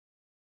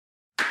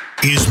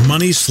Is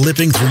money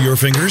slipping through your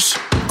fingers?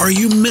 Are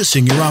you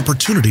missing your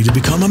opportunity to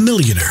become a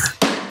millionaire?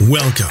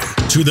 Welcome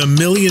to The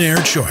Millionaire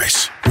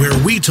Choice, where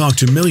we talk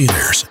to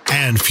millionaires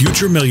and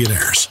future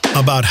millionaires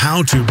about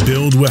how to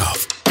build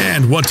wealth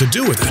and what to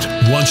do with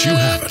it once you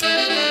have it.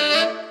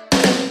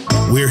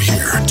 We're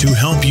here to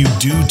help you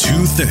do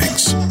two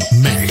things: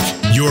 make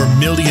your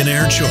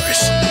millionaire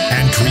choice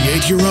and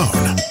create your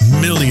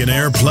own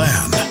millionaire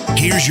plan.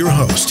 Here's your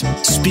host,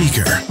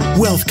 speaker,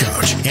 wealth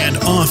coach, and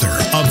author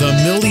of The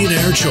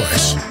Millionaire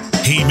Choice.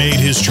 He made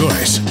his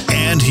choice,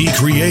 and he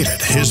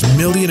created his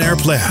millionaire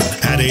plan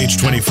at age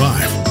 25.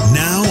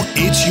 Now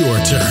it's your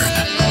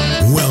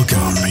turn.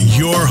 Welcome,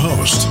 your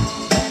host,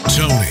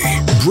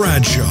 Tony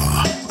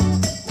Bradshaw.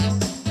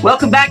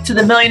 Welcome back to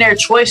the Millionaire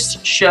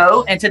Choice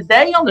Show. And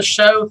today on the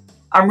show,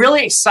 I'm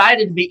really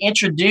excited to be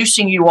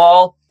introducing you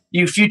all,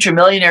 you future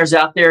millionaires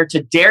out there,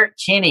 to Derrick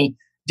Kinney.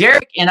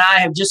 Derrick and I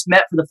have just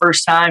met for the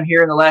first time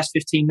here in the last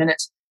 15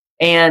 minutes.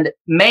 And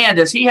man,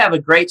 does he have a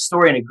great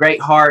story and a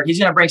great heart. He's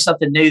going to bring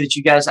something new that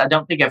you guys, I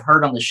don't think, have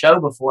heard on the show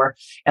before.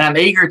 And I'm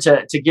eager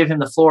to give him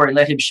the floor and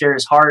let him share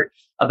his heart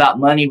about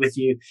money with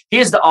you. He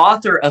is the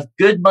author of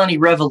Good Money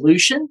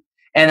Revolution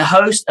and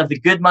host of the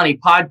Good Money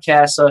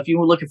Podcast. So if you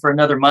were looking for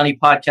another money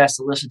podcast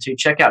to listen to,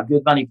 check out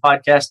Good Money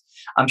Podcast.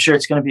 I'm sure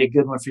it's going to be a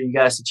good one for you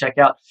guys to check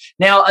out.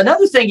 Now,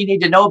 another thing you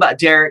need to know about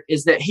Derrick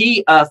is that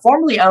he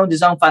formerly owned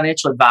his own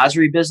financial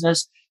advisory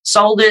business,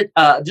 sold it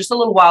just a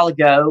little while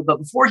ago. But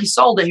before he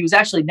sold it, he was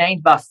actually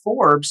named by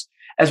Forbes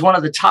as one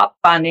of the top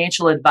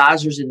financial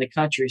advisors in the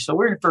country. So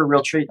we're in for a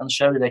real treat on the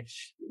show today.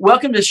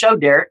 Welcome to the show,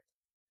 Derrick.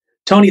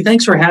 Tony,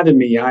 thanks for having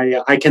me.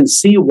 I can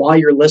see why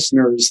your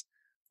listeners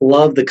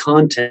love the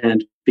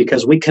content,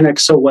 because we connect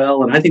so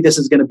well. And I think this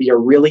is going to be a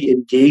really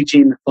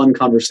engaging, fun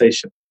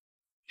conversation.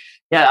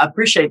 Yeah, I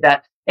appreciate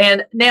that.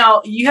 And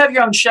now you have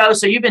your own show.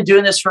 So you've been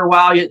doing this for a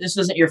while. This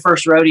isn't your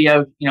first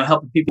rodeo,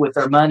 helping people with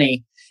their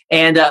money.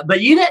 And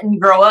but you didn't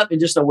grow up in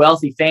just a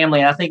wealthy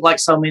family. And I think like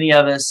so many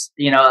of us,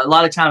 a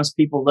lot of times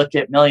people look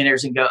at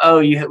millionaires and go,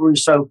 oh, we're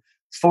so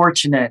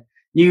fortunate.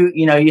 You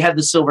had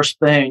the silver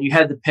spoon, you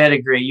had the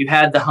pedigree, you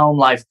had the home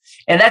life.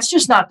 And that's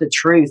just not the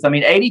truth. I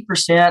mean,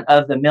 80%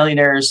 of the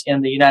millionaires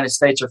in the United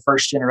States are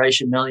first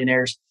generation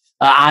millionaires.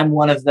 I'm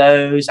one of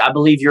those. I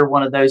believe you're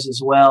one of those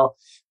as well.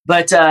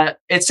 But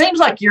it seems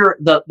like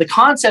the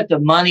concept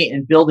of money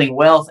and building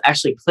wealth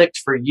actually clicked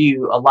for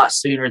you a lot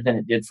sooner than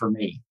it did for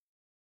me.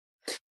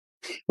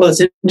 Well,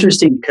 it's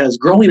interesting because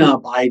growing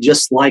up, I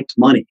just liked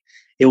money.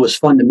 It was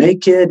fun to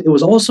make it. It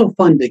was also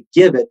fun to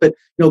give it. But,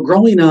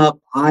 growing up,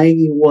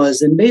 I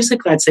was in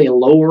basically, I'd say, a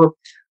lower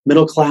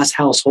middle class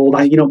household.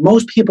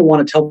 Most people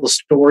want to tell the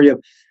story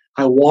of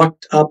I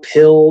walked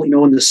uphill,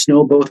 in the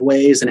snow both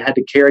ways and had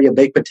to carry a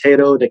baked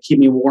potato to keep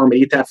me warm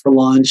and eat that for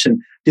lunch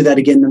and do that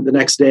again the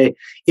next day.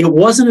 It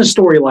wasn't a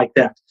story like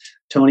that,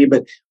 Tony.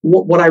 But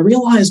what I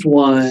realized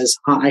was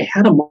I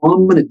had a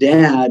mom and a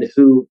dad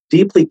who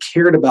deeply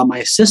cared about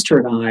my sister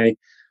and I.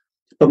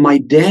 But my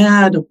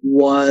dad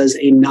was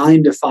a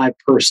 9-to-5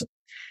 person.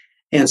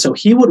 And so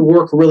he would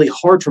work really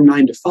hard from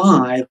 9 to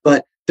 5,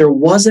 but there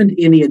wasn't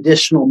any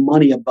additional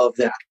money above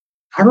that.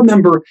 I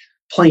remember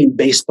playing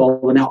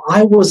baseball. And now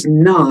I was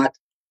not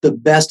the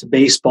best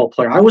baseball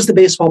player. I was the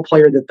baseball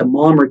player that the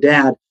mom or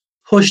dad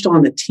pushed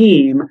on the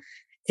team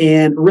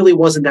and really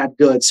wasn't that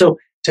good. So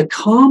to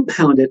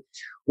compound it,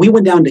 we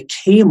went down to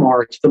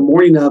Kmart the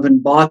morning of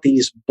and bought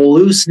these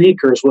blue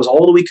sneakers, was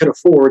all that we could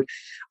afford.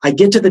 I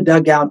get to the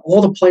dugout.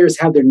 All the players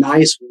have their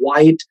nice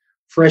white,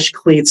 fresh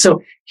cleats. So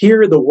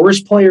here, the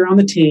worst player on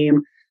the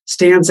team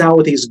stands out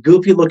with these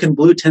goofy-looking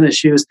blue tennis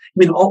shoes. I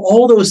mean,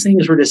 all those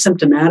things were just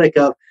symptomatic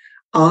of,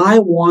 I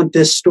want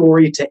this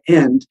story to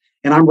end,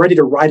 and I'm ready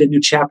to write a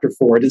new chapter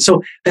for it. And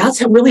so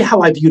that's really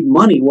how I viewed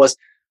money was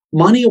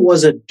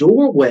a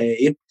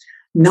doorway,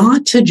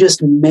 not to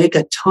just make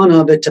a ton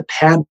of it to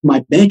pad my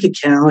bank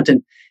account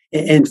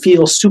and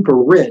feel super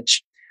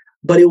rich.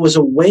 But it was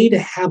a way to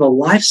have a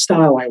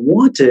lifestyle I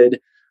wanted,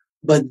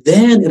 but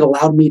then it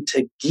allowed me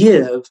to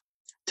give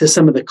to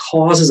some of the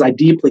causes I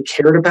deeply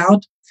cared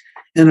about.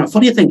 And a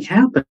funny thing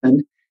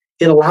happened.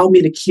 It allowed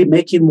me to keep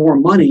making more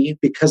money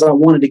because I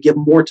wanted to give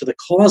more to the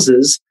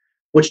causes,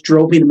 which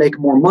drove me to make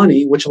more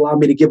money, which allowed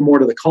me to give more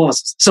to the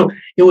causes. So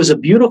it was a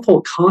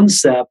beautiful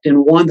concept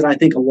and one that I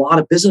think a lot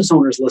of business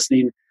owners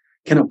listening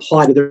can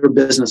apply to their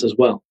business as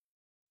well.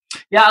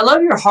 Yeah, I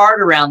love your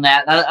heart around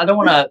that. I don't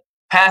want to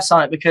pass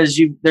on it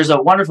because there's a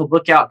wonderful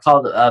book out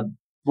called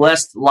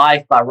Blessed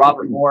Life by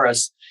Robert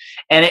Morris.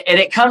 And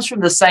it comes from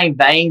the same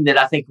vein that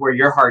I think where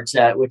your heart's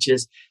at, which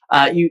is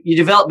you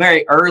develop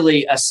very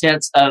early a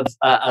sense of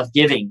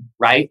giving,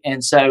 right?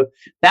 And so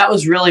that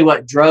was really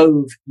what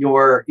drove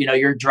your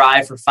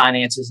drive for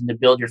finances and to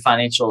build your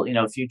financial,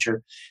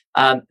 future.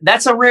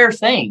 That's a rare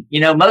thing.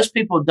 Most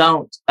people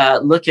don't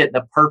look at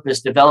the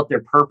purpose, develop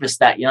their purpose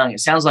that young.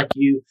 It sounds like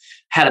you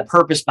had a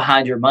purpose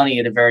behind your money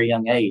at a very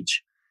young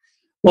age.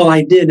 Well,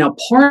 I did. Now,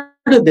 part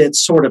of it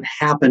sort of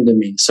happened to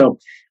me. So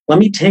let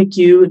me take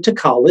you to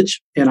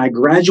college. And I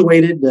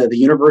graduated the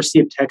University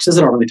of Texas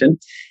at Arlington.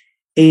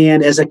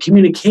 And as a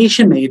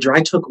communication major,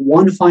 I took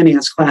one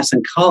finance class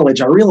in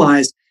college. I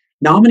realized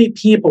not many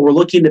people were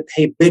looking to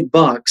pay big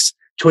bucks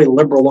to a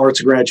liberal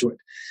arts graduate.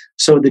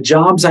 So the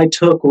jobs I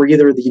took were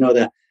either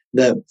the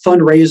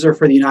fundraiser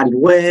for the United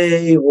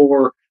Way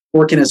or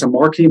working as a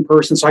marketing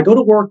person. So I go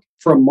to work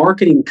for a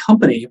marketing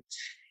company,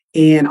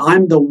 and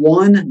I'm the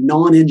one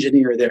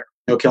non-engineer there.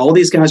 Okay, all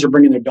these guys are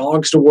bringing their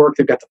dogs to work.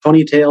 They've got the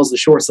ponytails, the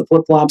shorts, the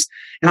flip-flops,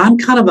 and I'm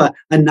kind of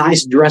a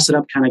nice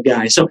dress-it-up kind of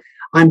guy. So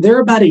I'm there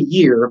about a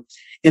year,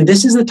 and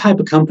this is the type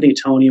of company,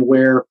 Tony,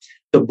 where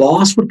the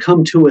boss would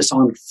come to us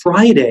on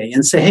Friday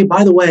and say, hey,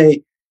 by the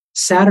way,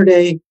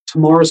 Saturday,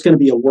 tomorrow's going to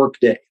be a work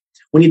day.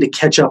 We need to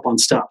catch up on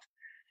stuff.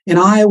 And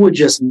I would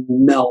just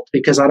melt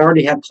because I'd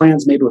already had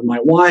plans made with my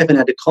wife and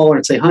had to call her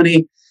and say,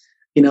 honey,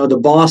 the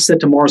boss said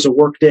tomorrow's a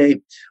work day.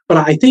 But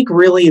I think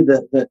really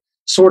the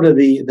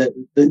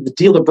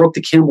deal that broke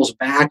the camel's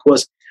back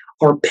was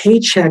our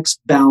paychecks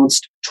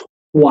bounced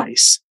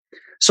twice.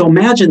 So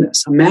imagine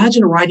this.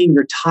 Imagine writing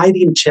your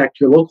tithing check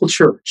to your local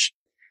church,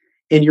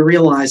 and you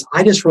realize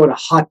I just wrote a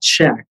hot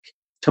check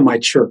to my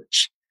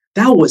church.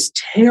 That was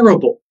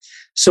terrible.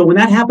 So when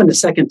that happened a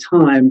second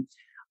time,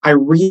 I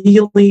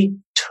really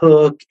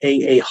took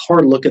a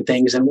hard look at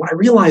things. And what I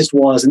realized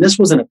was, and this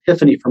was an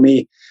epiphany for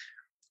me,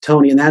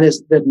 Tony, and that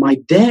is that my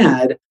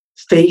dad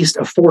faced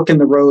a fork in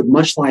the road,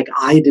 much like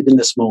I did in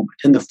this moment.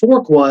 And the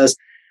fork was,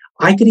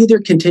 I could either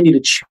continue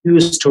to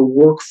choose to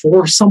work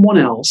for someone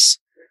else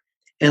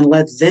and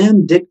let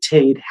them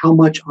dictate how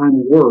much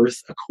I'm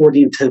worth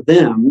according to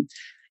them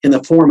in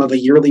the form of a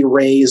yearly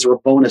raise or a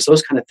bonus,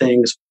 those kind of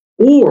things,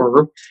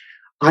 or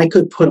I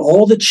could put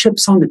all the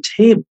chips on the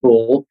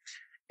table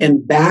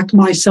and back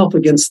myself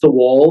against the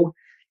wall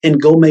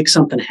and go make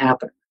something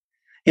happen.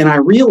 And I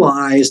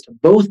realized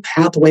both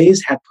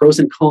pathways had pros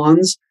and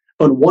cons,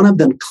 but one of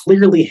them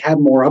clearly had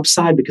more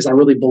upside because I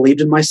really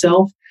believed in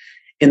myself.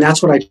 And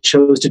that's what I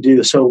chose to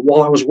do. So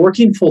while I was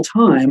working full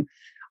time,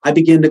 I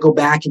began to go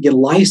back and get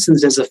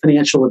licensed as a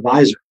financial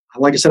advisor.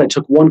 Like I said, I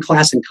took one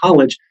class in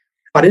college,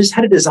 but I just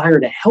had a desire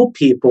to help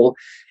people.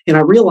 And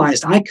I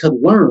realized I could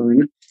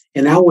learn,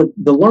 and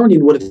the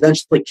learning would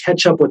eventually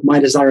catch up with my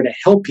desire to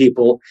help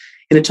people.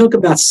 And it took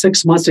about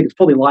 6 months to get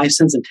fully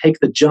licensed and take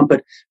the jump.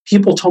 But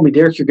people told me,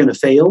 Derrick, you're going to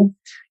fail.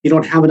 You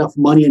don't have enough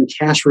money in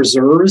cash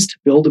reserves to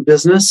build a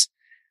business.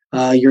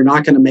 You're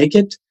not going to make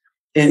it.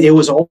 And it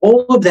was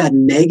all of that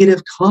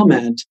negative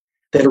comment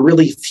that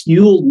really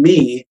fueled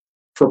me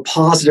for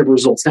positive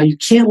results. Now, you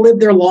can't live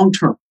there long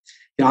term.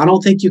 I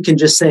don't think you can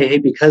just say, hey,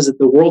 because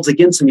the world's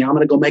against me, I'm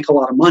going to go make a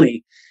lot of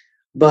money.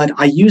 But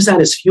I use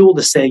that as fuel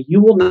to say,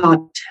 you will not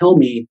tell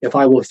me if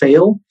I will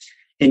fail,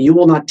 and you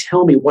will not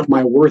tell me what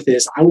my worth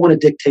is. I want to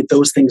dictate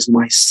those things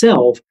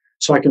myself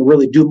so I can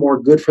really do more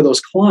good for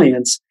those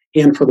clients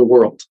and for the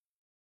world.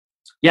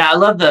 Yeah, I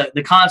love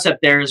the concept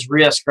there is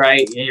risk,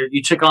 right?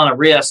 You took on a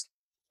risk,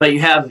 but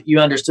you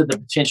understood the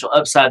potential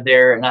upside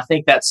there. And I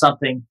think that's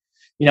something,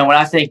 when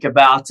I think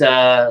about,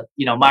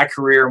 my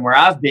career and where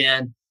I've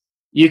been,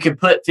 you can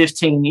put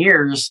 15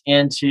 years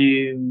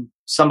into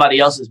somebody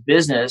else's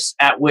business,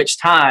 at which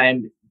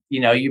time,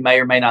 you may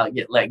or may not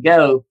get let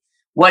go.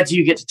 What do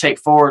you get to take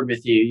forward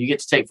with you? You get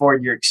to take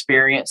forward your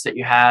experience that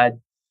you had.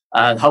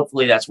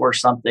 Hopefully that's worth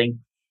something.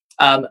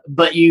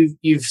 But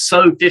you've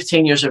sowed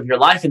 15 years of your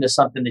life into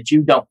something that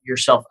you don't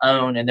yourself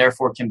own and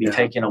therefore can be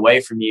taken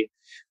away from you.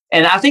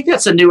 And I think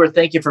that's a newer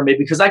thinking for me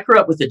because I grew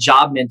up with the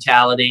job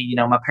mentality.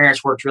 My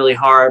parents worked really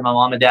hard. My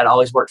mom and dad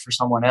always worked for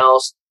someone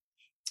else.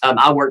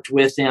 I worked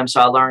with them.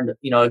 So I learned,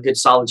 a good,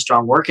 solid,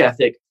 strong work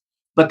ethic.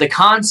 But the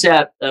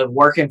concept of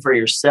working for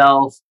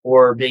yourself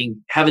or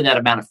having that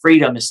amount of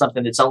freedom is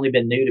something that's only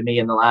been new to me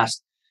in the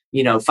last,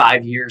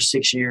 5 years,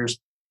 6 years.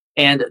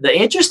 And the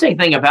interesting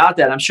thing about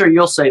that, I'm sure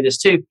you'll say this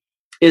too,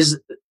 is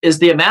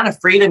the amount of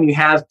freedom you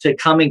have to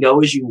come and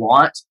go as you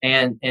want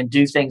and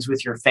do things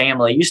with your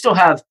family. You still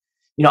have,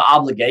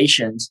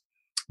 obligations,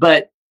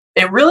 but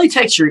it really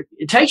takes you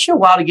a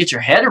while to get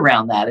your head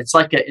around that. It's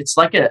like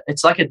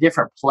a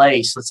different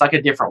place. It's like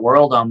a different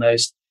world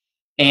almost.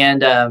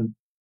 And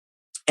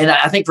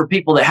I think for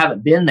people that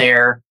haven't been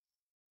there,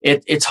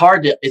 it's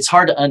hard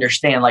to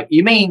understand. Like,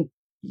 you mean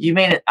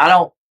I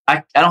don't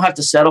have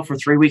to settle for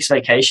 3 weeks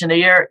vacation a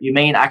year? You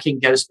mean I can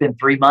go spend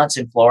 3 months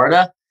in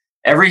Florida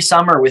every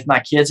summer with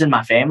my kids and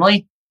my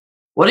family?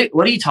 What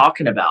are you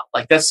talking about?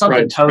 Like, that's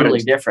something totally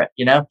different,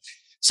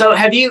 So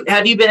have you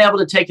been able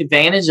to take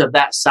advantage of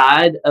that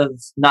side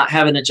of not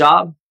having a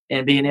job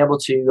and being able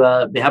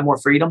to have more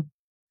freedom?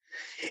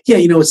 Yeah,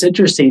 it's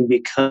interesting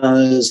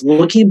because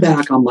looking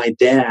back on my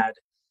dad,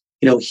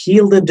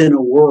 he lived in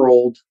a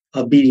world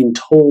of being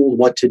told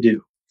what to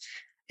do.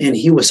 And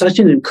he was such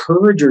an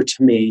encourager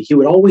to me. He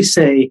would always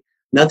say,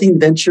 nothing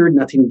ventured,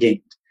 nothing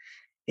gained.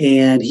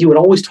 And he would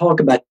always talk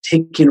about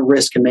taking a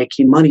risk and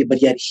making money,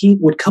 but yet he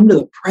would come to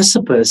the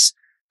precipice,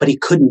 but he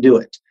couldn't do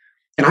it.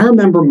 And I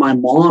remember my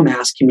mom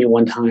asking me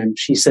one time,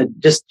 she said,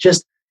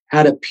 just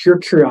out of pure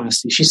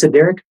curiosity, she said,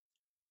 Derrick,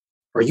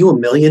 are you a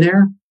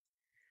millionaire?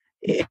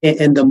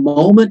 And the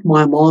moment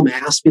my mom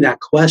asked me that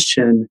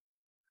question,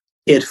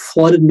 it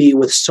flooded me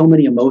with so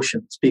many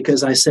emotions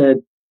because I said,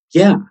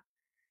 yeah.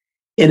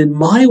 And in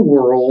my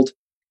world,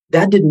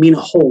 that didn't mean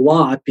a whole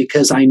lot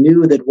because I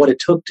knew that what it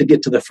took to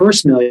get to the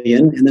first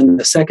million and then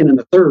the second and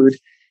the third,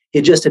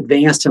 it just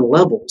advanced in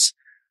levels.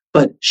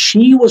 But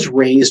she was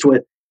raised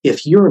with,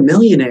 if you're a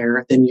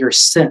millionaire, then you're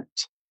set.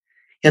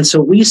 And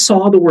so we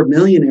saw the word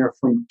millionaire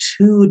from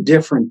two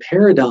different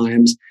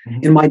paradigms. Mm-hmm.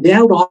 And my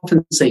dad would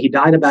often say, he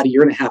died about 1.5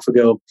 years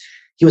ago.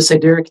 He would say,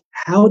 Derrick,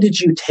 how did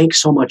you take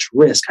so much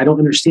risk? I don't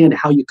understand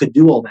how you could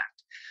do all that.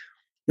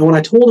 And when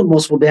I told him,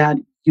 well, Dad,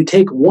 you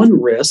take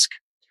one risk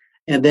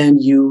and then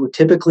you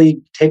typically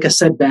take a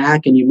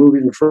setback and you move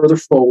even further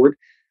forward.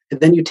 And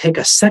then you take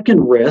a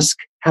second risk,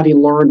 having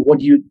learned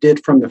what you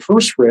did from the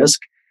first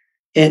risk.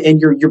 And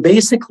you're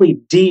basically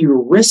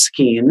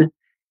de-risking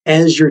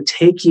as you're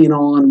taking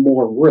on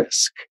more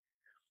risk.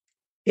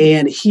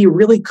 And he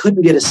really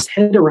couldn't get his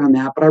head around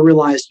that. But I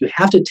realized you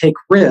have to take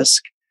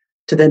risk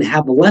to then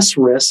have less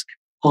risk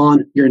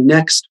on your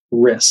next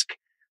risk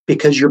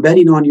because you're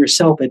betting on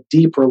yourself at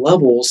deeper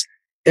levels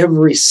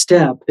every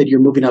step that you're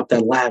moving up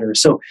that ladder.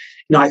 So,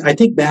 I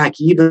think back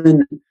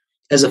even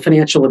as a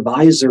financial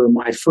advisor,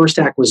 my first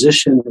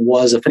acquisition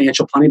was a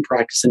financial planning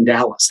practice in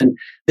Dallas. And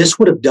this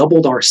would have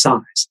doubled our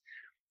size.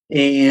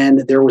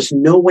 And there was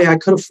no way I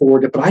could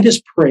afford it. But I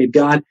just prayed,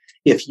 God,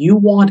 if you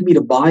want me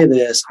to buy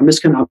this, I'm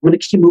going to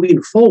keep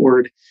moving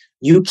forward.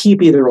 You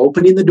keep either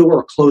opening the door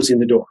or closing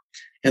the door.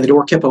 And the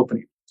door kept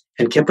opening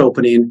and kept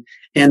opening.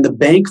 And the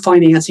bank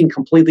financing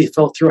completely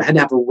fell through. I had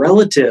to have a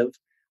relative,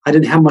 I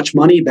didn't have much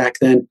money back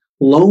then,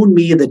 loan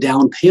me the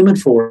down payment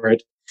for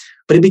it.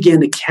 But it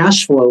began to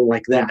cash flow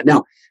like that.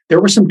 Now,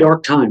 there were some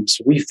dark times.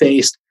 We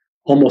faced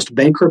almost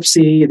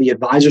bankruptcy. The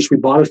advisors we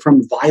bought it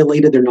from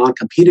violated their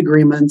non-compete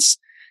agreements.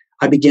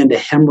 I began to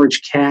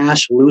hemorrhage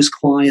cash, lose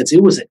clients.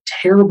 It was a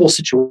terrible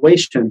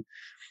situation.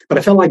 But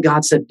I felt like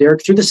God said,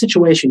 Derrick, through the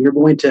situation, you're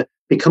going to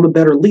become a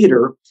better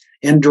leader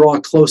and draw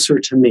closer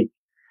to me.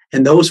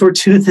 And those were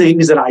two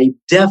things that I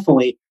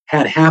definitely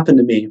had happen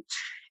to me.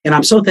 And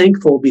I'm so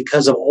thankful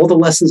because of all the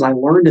lessons I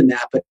learned in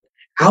that. But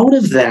out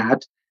of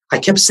that, I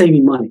kept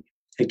saving money.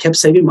 I kept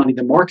saving money.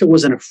 The market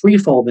was in a free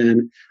fall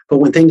then. But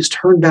when things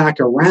turned back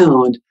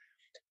around,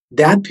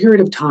 that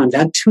period of time,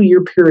 that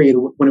 2-year period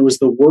when it was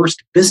the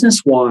worst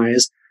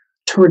business-wise,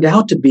 turned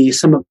out to be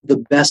some of the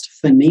best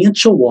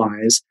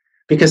financial-wise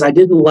because I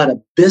didn't let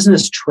a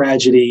business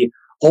tragedy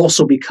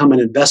also become an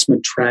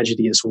investment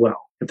tragedy as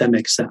well, if that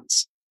makes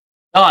sense.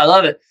 Oh, I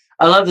love it.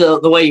 I love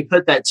the way you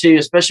put that too,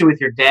 especially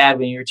with your dad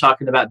when you're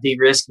talking about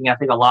de-risking. I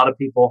think a lot of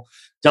people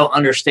don't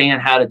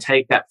understand how to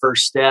take that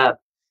first step.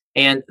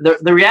 And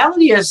the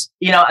reality is,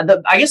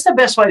 I guess the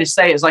best way to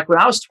say it is like when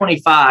I was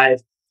 25,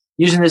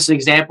 using this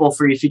example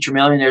for you future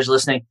millionaires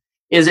listening,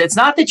 is it's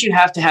not that you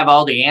have to have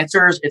all the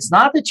answers. It's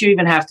not that you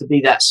even have to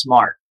be that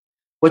smart.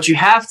 What you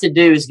have to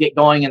do is get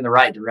going in the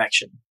right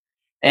direction.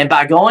 And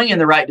by going in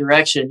the right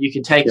direction, you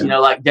can take,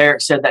 like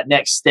Derrick said, that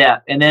next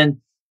step. And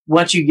then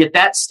once you get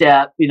that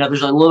step,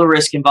 there's a little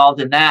risk involved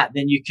in that.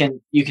 Then you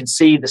can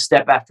see the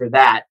step after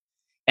that.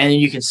 And then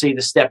you can see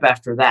the step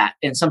after that.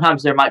 And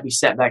sometimes there might be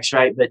setbacks,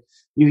 right? But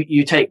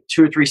you take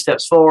 2 or 3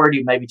 steps forward.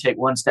 You maybe take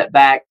 1 step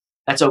back.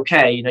 That's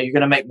okay. You're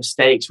going to make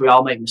mistakes. We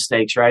all make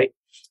mistakes, right?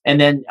 And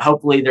then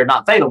hopefully they're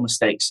not fatal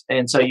mistakes.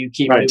 And so you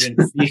keep moving,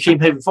 you keep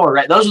moving forward,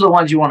 right? Those are the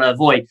ones you want to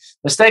avoid.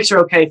 Mistakes are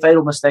okay.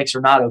 Fatal mistakes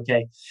are not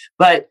okay.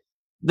 But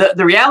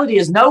the reality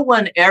is no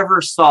one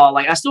ever saw,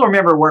 like I still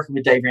remember working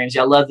with Dave Ramsey.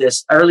 I love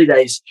this. Early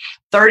days,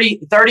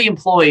 30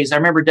 employees. I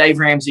remember Dave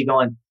Ramsey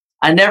going,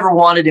 I never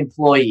wanted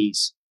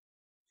employees.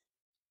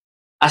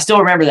 I still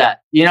remember that.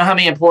 You know how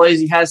many employees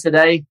he has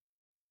today?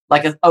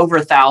 Like over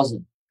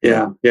 1,000.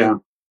 Yeah.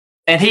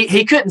 And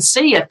he couldn't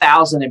see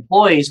 1,000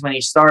 employees when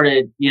he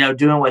started,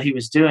 doing what he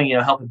was doing,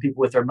 helping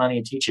people with their money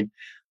and teaching.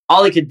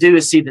 All he could do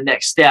is see the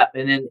next step.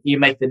 And then you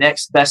make the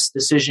next best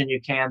decision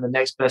you can, the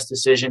next best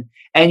decision,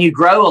 and you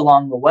grow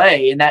along the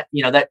way. And that,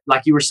 that,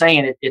 like you were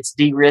saying, it's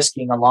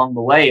de-risking along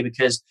the way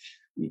because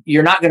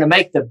you're not going to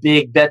make the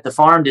big bet the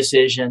farm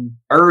decision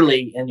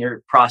early in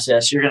your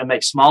process. You're going to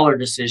make smaller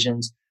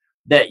decisions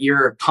that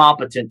you're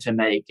competent to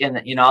make. And,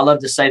 I love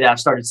to say that. I've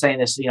started saying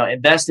this,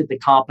 invest at the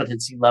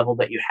competency level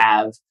that you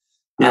have.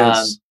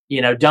 Yes.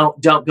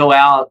 Don't go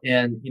out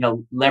and,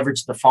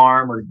 leverage the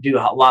farm or do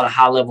a lot of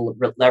high level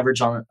leverage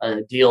on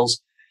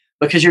deals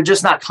because you're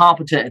just not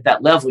competent at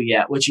that level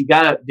yet. What you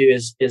got to do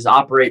is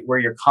operate where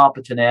you're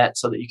competent at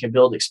so that you can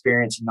build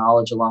experience and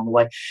knowledge along the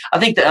way. I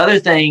think the other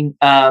thing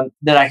that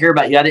I hear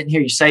about you, I didn't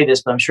hear you say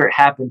this, but I'm sure it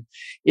happened,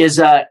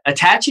 is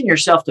attaching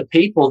yourself to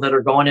people that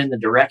are going in the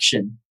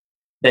direction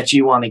that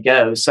you want to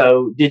go.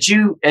 So as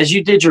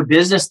you did your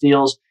business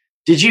deals,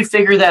 did you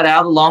figure that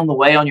out along the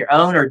way on your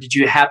own, or did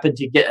you happen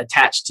to get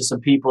attached to some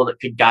people that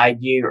could guide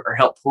you or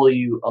help pull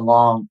you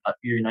along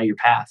your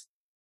path?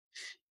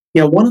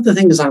 Yeah, one of the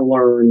things I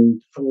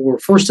learned,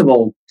 first of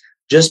all,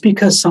 just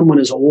because someone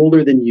is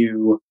older than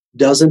you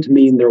doesn't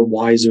mean they're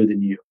wiser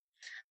than you.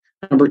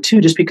 Number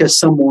 2, just because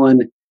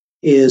someone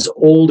is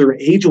older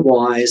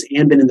age-wise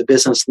and been in the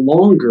business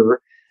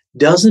longer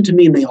doesn't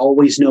mean they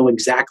always know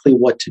exactly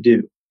what to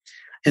do.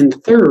 And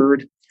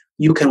third,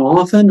 you can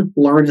often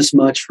learn as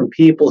much from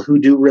people who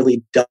do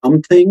really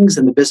dumb things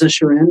in the business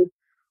you're in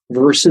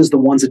versus the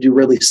ones that do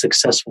really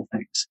successful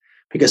things.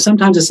 Because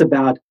sometimes it's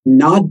about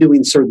not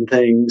doing certain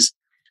things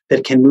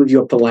that can move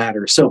you up the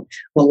ladder. So,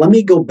 well, let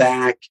me go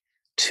back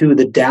to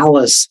the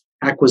Dallas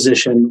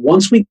acquisition.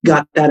 Once we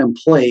got that in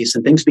place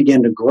and things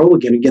began to grow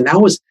again,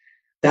 that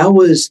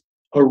was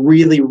a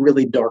really,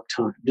 really dark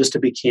time, just to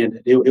be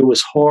candid. It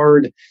was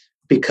hard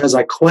because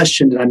I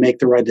questioned, did I make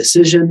the right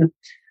decision?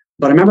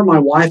 But I remember my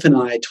wife and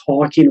I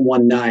talking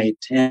one night,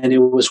 and it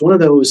was one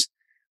of those,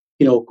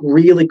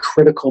 really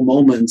critical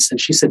moments. And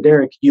she said,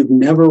 Derrick, you've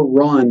never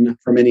run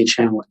from any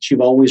challenge.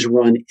 You've always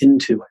run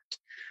into it.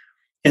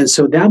 And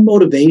so that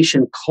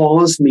motivation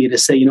caused me to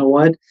say, you know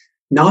what?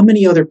 Not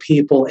many other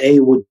people,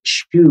 would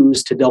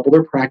choose to double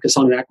their practice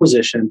on an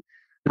acquisition.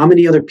 Not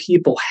many other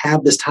people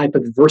have this type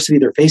of adversity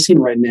they're facing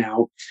right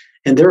now.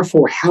 And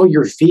therefore, how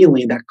you're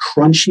feeling, that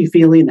crunchy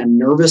feeling, that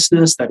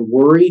nervousness, that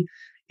worry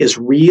is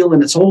real.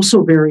 And it's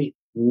also very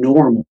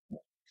normal.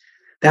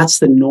 That's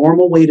the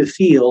normal way to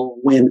feel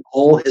when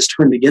all has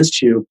turned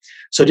against you.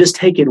 So just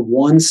take it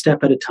one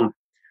step at a time,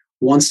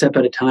 one step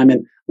at a time.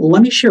 And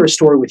let me share a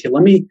story with you.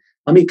 Let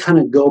me kind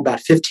of go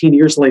about 15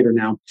 years later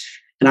now.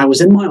 And I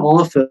was in my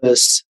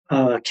office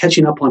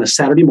catching up on a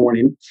Saturday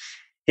morning.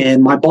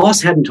 And my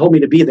boss hadn't told me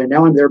to be there.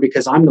 Now I'm there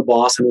because I'm the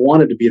boss and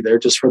wanted to be there,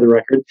 just for the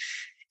record.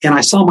 And I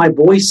saw my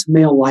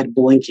voicemail light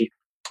blinking.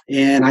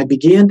 And I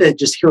began to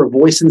just hear a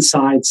voice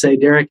inside say,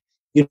 Derrick,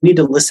 you need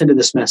to listen to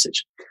this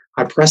message.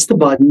 I pressed the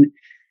button,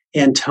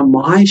 and to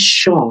my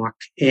shock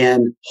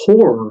and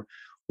horror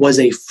was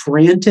a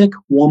frantic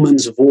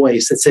woman's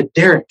voice that said,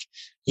 Derrick,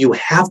 you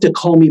have to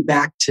call me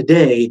back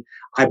today.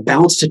 I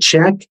bounced a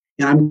check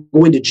and I'm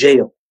going to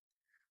jail.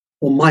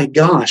 Well, my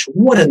gosh,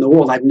 what in the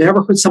world? I've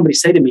never heard somebody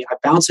say to me, I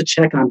bounced a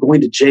check and I'm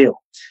going to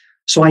jail.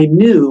 So I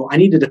knew I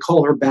needed to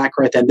call her back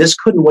right then. This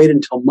couldn't wait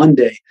until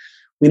Monday.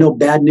 We know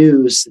bad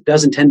news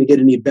doesn't tend to get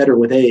any better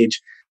with age.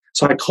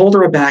 So I called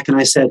her back and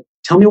I said,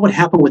 tell me what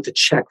happened with the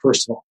check,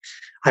 first of all.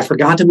 I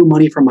forgot to move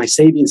money from my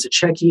savings to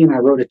checking. I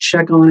wrote a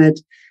check on it,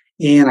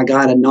 and I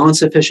got a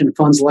non-sufficient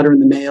funds letter in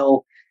the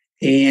mail,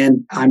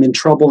 and I'm in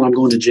trouble and I'm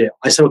going to jail.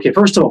 I said, okay,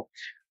 first of all,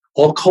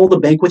 I'll call the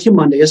bank with you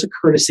Monday as a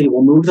courtesy.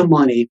 We'll move the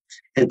money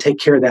and take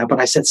care of that.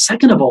 But I said,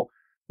 second of all,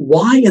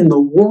 why in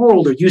the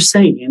world are you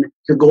saying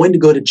you're going to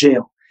go to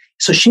jail?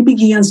 So she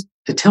begins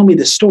to tell me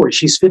this story.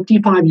 She's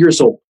 55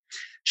 years old.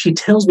 She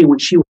tells me when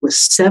she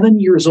was 7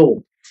 years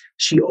old,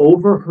 she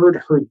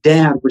overheard her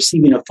dad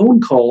receiving a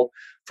phone call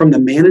from the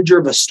manager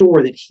of a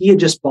store that he had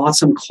just bought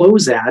some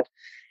clothes at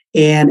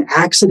and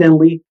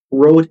accidentally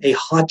wrote a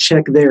hot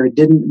check there.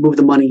 Didn't move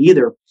the money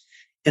either.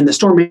 And the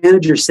store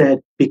manager said,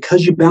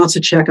 because you bounced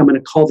a check, I'm going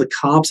to call the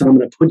cops and I'm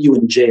going to put you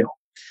in jail.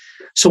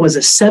 So as a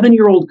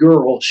 7-year-old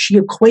girl, she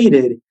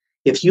equated,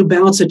 if you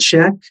bounce a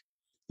check,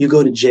 you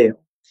go to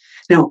jail.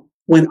 Now,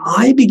 when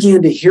I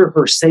began to hear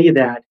her say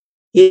that,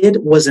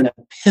 it was an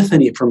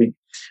epiphany for me,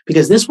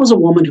 because this was a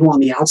woman who on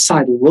the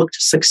outside looked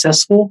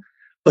successful,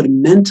 but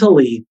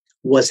mentally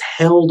was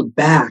held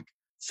back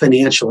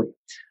financially,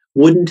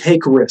 wouldn't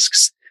take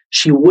risks.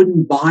 She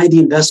wouldn't buy the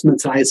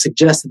investments that I had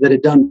suggested that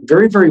had done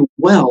very, very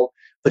well,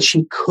 but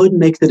she couldn't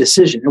make the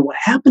decision. And what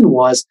happened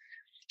was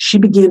she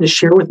began to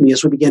share with me,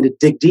 as we began to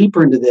dig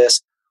deeper into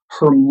this,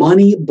 her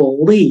money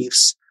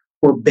beliefs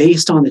were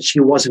based on that she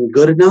wasn't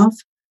good enough,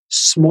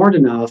 smart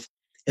enough,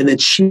 and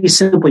that she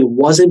simply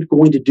wasn't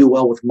going to do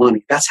well with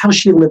money. That's how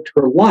she lived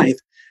her life.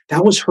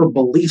 That was her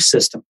belief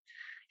system.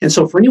 And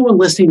so for anyone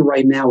listening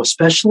right now,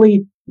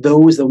 especially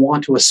those that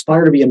want to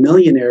aspire to be a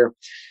millionaire,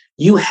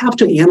 you have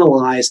to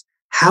analyze,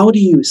 how do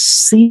you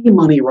see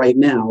money right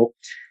now,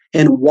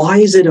 and why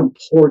is it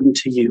important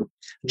to you?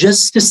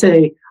 Just to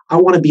say, I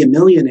want to be a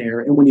millionaire,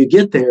 and when you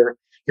get there,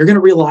 you're going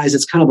to realize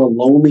it's kind of a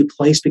lonely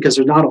place because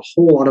there's not a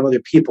whole lot of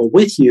other people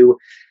with you,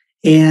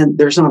 and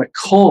there's not a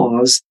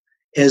cause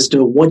as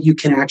to what you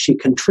can actually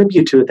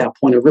contribute to at that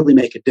point to really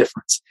make a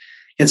difference.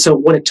 And so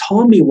what it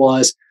taught me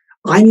was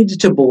I needed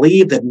to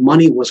believe that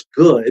money was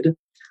good,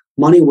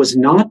 money was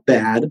not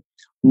bad,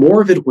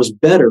 more of it was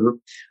better,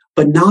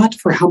 but not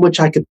for how much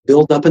I could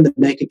build up in the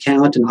bank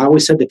account. And I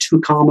always said that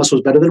 2 commas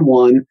was better than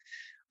 1,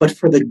 but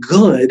for the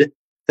good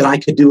that I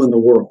could do in the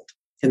world.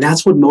 And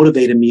that's what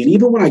motivated me. And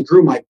even when I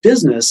grew my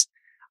business,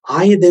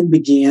 I then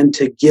began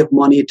to give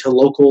money to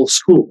local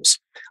schools.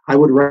 I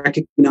would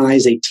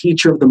recognize a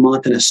teacher of the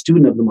month and a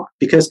student of the month,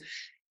 because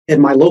at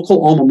my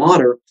local alma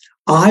mater,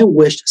 I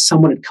wished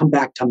someone had come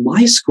back to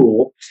my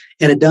school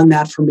and had done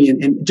that for me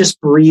and just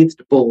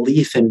breathed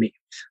belief in me.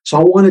 So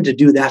I wanted to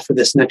do that for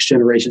this next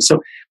generation. So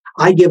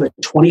I give a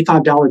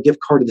 $25 gift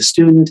card to the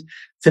student,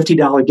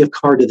 $50 gift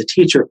card to the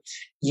teacher.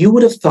 You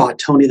would have thought,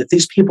 Tony, that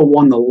these people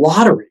won the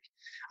lottery.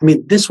 I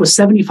mean, this was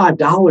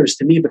 $75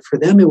 to me, but for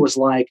them, it was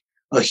like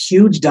a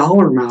huge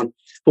dollar amount.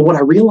 But what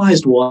I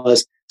realized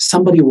was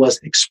somebody was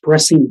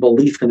expressing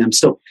belief in them.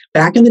 So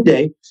back in the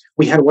day,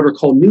 we had what are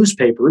called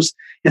newspapers.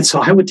 And so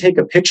I would take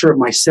a picture of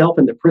myself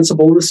and the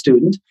principal and the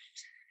student,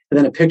 and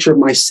then a picture of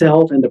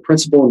myself and the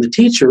principal and the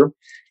teacher,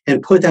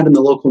 and put that in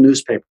the local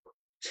newspaper.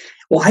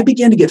 Well, I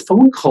began to get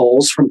phone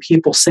calls from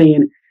people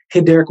saying, hey,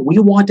 Derrick, we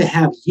want to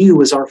have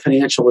you as our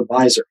financial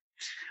advisor.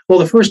 Well,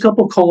 the first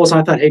couple of calls,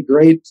 I thought, hey,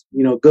 great,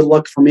 good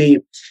luck for me.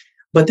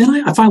 But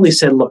then I finally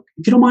said, look,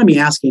 if you don't mind me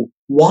asking,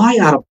 why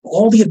out of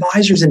all the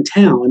advisors in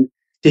town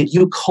did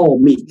you call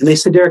me? And they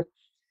said, Derrick,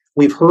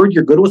 we've heard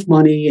you're good with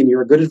money and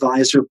you're a good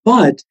advisor,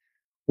 but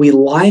we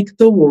like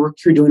the work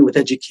you're doing with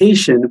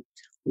education.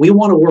 We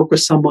want to work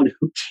with someone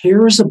who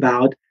cares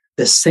about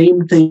the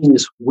same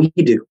things we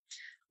do.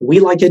 We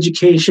like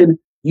education.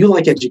 You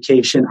like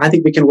education. I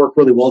think we can work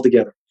really well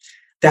together.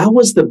 That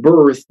was the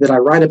birth that I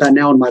write about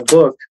now in my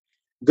book,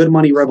 Good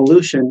Money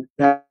Revolution,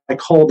 that I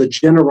call the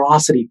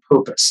generosity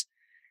purpose.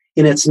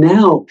 And it's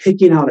now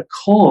picking out a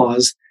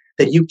cause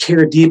that you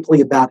care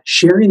deeply about,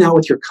 sharing that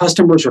with your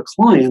customers or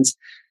clients,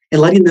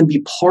 and letting them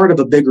be part of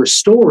a bigger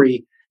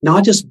story,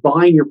 not just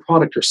buying your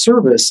product or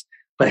service,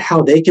 but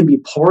how they can be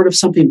part of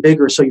something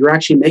bigger. So you're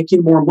actually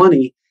making more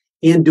money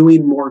and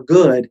doing more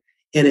good,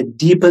 and it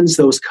deepens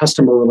those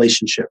customer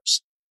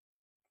relationships.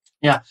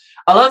 Yeah,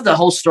 I love the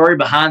whole story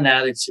behind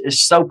that.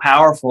 It's so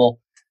powerful,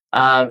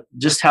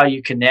 just how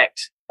you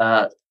connect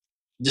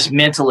just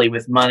mentally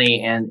with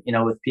money and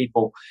with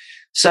people.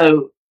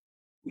 So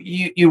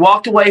you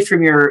walked away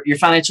from your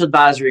financial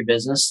advisory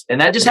business,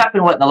 and that just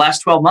happened, in the last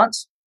 12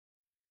 months?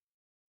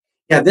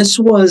 Yeah,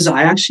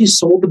 I actually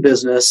sold the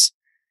business.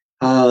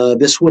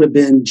 This would have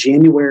been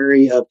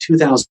January of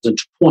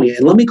 2020.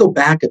 And let me go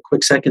back a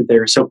quick second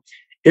there. So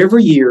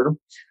every year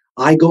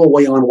I go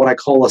away on what I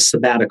call a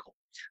sabbatical.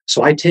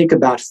 So I take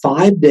about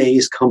 5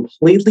 days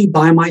completely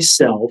by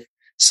myself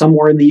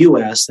somewhere in the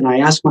US, and I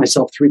ask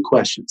myself 3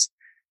 questions.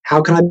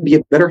 How can I be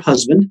a better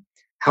husband?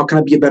 How can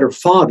I be a better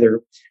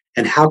father?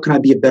 And how can I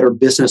be a better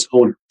business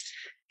owner?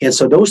 And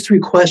so those 3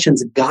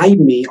 questions guide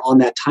me on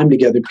that time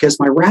together, because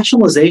my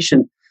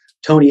rationalization,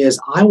 Tony, is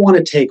I want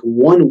to take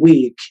 1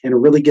 week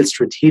and really get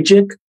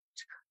strategic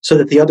so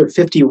that the other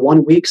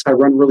 51 weeks I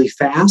run really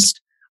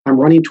fast. I'm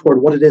running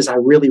toward what it is I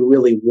really,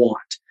 really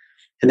want.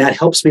 And that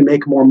helps me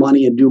make more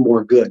money and do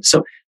more good.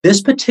 So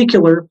this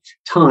particular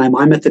time,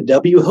 I'm at the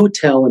W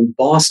Hotel in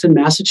Boston,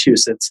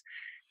 Massachusetts.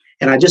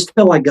 And I just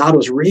felt like God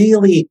was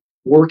really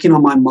working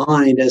on my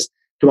mind as,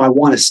 do I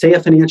want to stay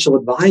a financial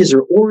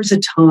advisor, or is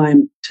it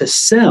time to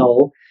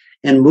sell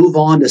and move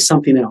on to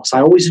something else? I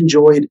always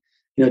enjoyed,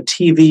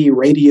 TV,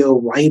 radio,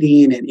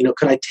 writing, and,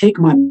 could I take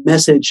my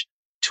message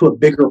to a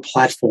bigger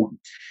platform?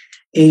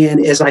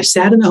 And as I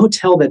sat in the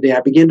hotel that day,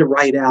 I began to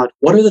write out,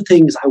 what are the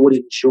things I would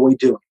enjoy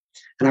doing?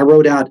 And I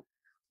wrote out,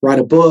 write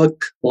a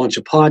book, launch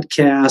a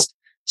podcast,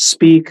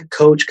 speak,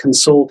 coach,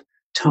 consult.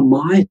 To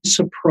my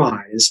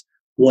surprise,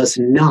 was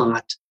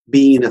not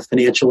being a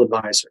financial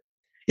advisor.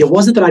 It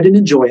wasn't that I didn't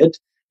enjoy it,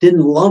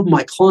 didn't love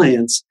my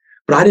clients,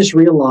 but I just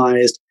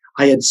realized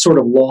I had sort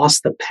of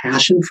lost the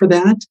passion for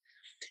that.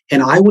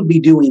 And I would be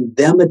doing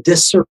them a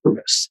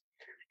disservice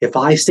if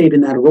I stayed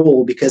in that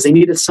role, because they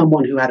needed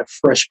someone who had a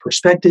fresh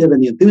perspective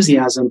and the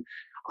enthusiasm.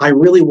 I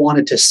really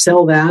wanted to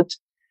sell that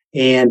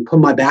and put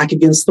my back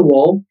against the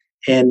wall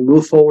and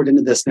move forward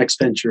into this next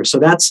venture. So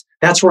that's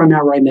where I'm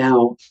at right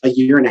now, a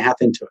year and a half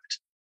into it.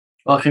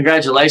 Well,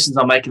 congratulations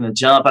on making the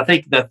jump. I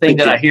think the thing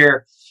I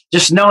hear,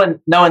 just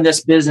knowing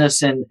this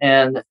business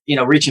and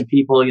reaching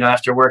people,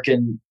 after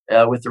working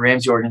with the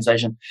Ramsey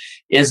organization,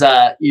 is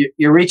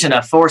you're reaching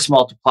a force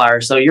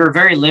multiplier. So you're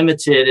very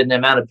limited in the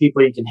amount of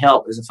people you can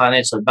help as a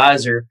financial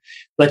advisor,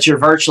 but you're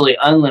virtually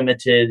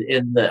unlimited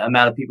in the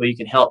amount of people you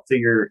can help through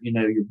your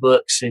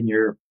books and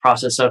your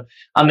process. So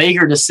I'm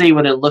eager to see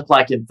what it looked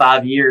like in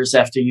 5 years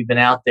after you've been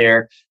out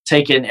there,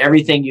 taking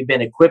everything you've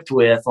been equipped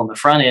with on the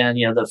front end,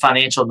 the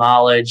financial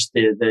knowledge,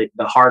 the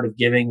heart of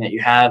giving that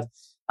you have,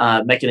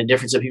 making a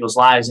difference in people's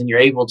lives, and you're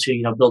able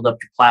to build up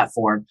your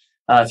platform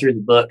through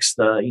the books,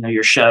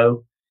 your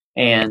show,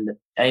 and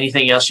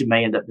anything else you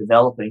may end up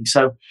developing.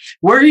 So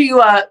where are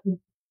you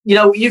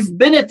you've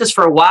been at this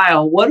for a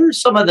while. What are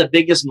some of the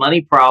biggest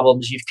money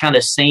problems you've kind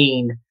of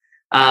seen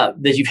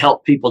that you've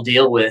helped people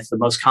deal with, the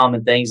most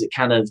common things that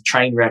kind of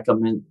train wreck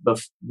them and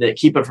that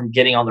keep them from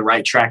getting on the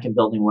right track and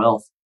building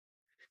wealth?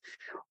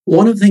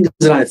 One of the things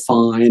that I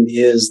find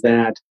is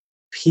that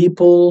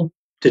people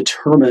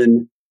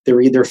determine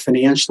they're either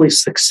financially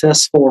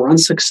successful or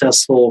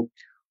unsuccessful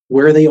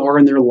where they are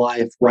in their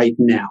life right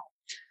now.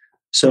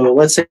 So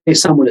let's say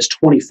someone is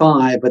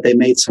 25, but they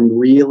made some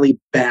really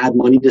bad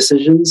money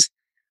decisions.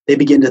 They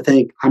begin to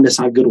think, I'm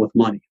just not good with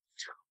money.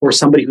 Or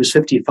somebody who's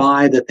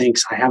 55 that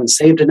thinks, I haven't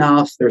saved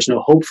enough. There's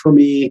no hope for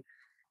me.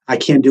 I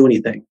can't do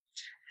anything.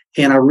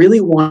 And I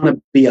really want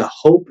to be a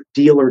hope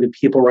dealer to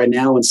people right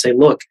now and say,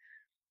 look,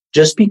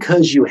 just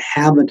because you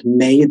haven't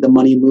made the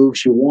money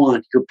moves you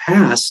want, your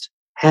past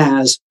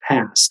has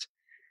passed.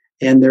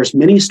 And there's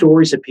many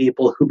stories of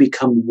people who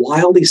become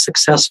wildly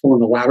successful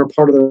in the latter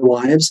part of their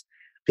lives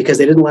because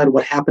they didn't let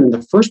what happened in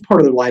the first part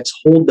of their lives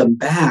hold them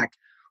back.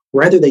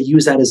 Rather, they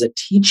use that as a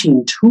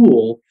teaching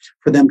tool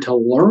for them to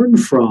learn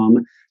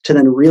from, to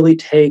then really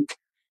take,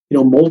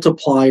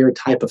 multiplier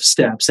type of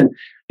steps. And,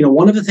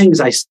 one of the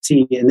things I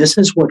see, and this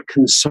is what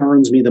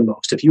concerns me the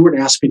most. If you were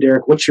to ask me,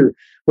 Derrick, what's your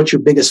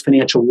biggest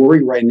financial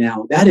worry right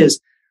now? That is,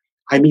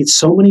 I meet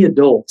so many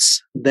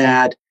adults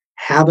that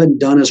haven't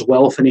done as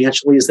well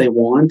financially as they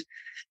want,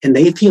 and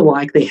they feel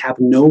like they have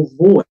no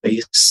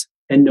voice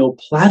and no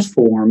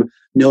platform,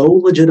 no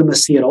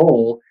legitimacy at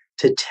all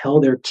to tell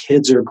their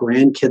kids or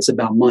grandkids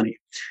about money.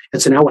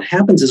 And so now what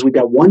happens is we've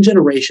got one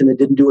generation that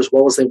didn't do as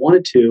well as they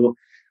wanted to,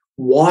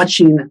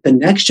 watching the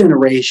next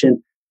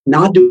generation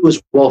not do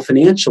as well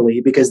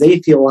financially because they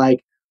feel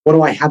like, what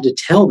do I have to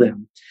tell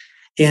them?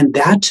 And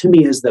that to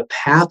me is the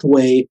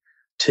pathway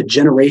to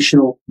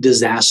generational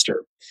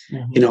disaster.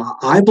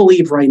 Mm-hmm. I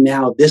believe right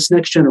now this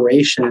next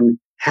generation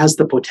has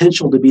the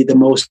potential to be the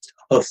most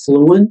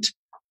affluent,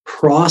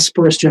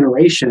 prosperous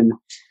generation,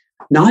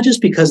 not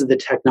just because of the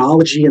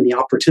technology and the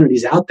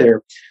opportunities out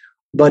there,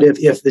 but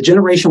if the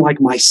generation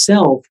like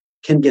myself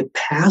can get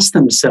past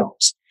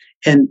themselves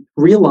and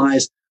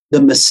realize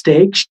the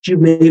mistakes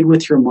you've made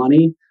with your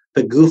money,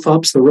 the goof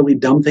ups, the really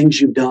dumb things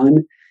you've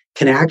done,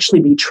 can actually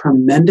be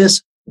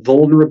tremendous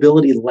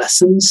vulnerability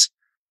lessons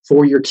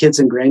for your kids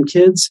and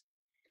grandkids.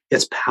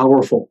 It's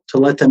powerful to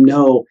let them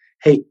know,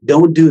 hey,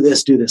 don't do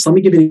this, do this. Let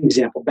me give you an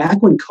example.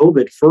 Back when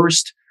COVID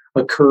first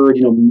occurred,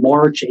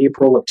 March,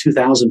 April of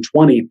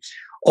 2020,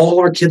 all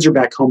our kids are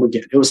back home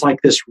again. It was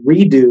like this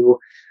redo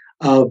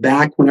of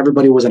back when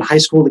everybody was in high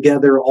school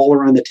together, all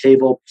around the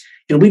table.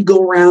 And we'd go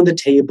around the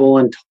table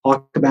and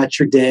talk about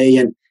your day,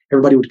 and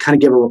everybody would kind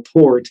of give a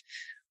report.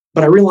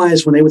 But I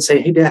realized when they would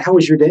say, hey, Dad, how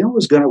was your day? I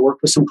was good. I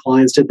worked with some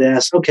clients, did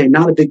this. Okay,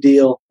 not a big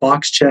deal.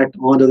 Box checked,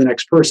 on to the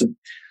next person.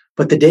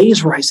 But the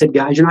days where I said,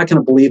 guys, you're not going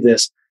to believe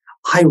this.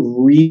 I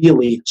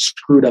really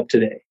screwed up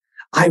today.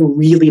 I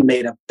really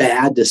made a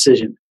bad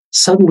decision.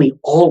 Suddenly,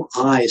 all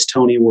eyes,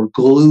 Tony, were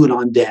glued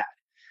on Dad.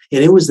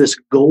 And it was this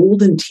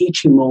golden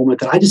teaching moment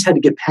that I just had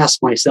to get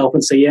past myself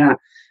and say, yeah,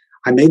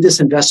 I made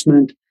this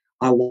investment.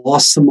 I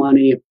lost some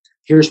money.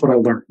 Here's what I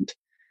learned.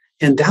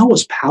 And that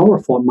was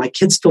powerful. And my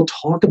kids still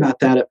talk about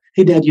that.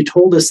 Hey, Dad, you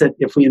told us that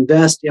if we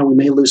invest, we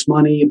may lose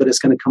money, but it's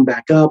going to come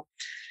back up.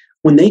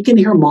 When they can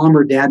hear Mom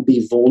or Dad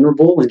be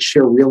vulnerable and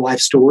share real life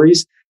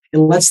stories, it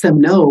lets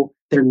them know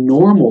they're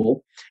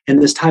normal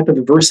and this type of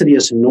adversity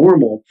is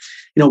normal.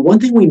 One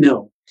thing we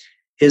know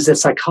is that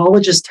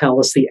psychologists tell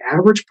us the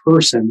average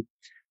person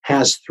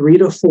has 3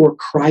 to 4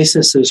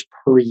 crises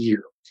per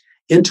year,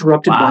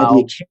 interrupted by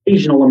the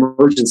occasional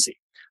emergency.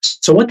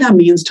 So what that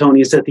means,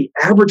 Tony, is that the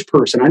average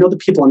person, I know the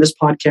people on this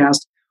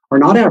podcast are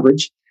not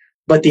average,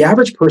 but the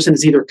average person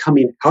is either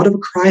coming out of a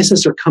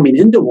crisis or coming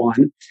into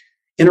one,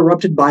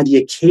 interrupted by the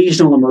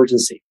occasional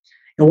emergency.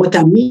 And what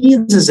that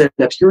means is that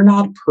if you're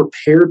not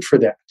prepared for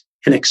that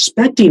and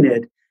expecting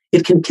it,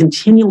 it can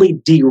continually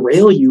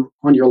derail you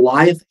on your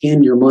life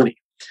and your money.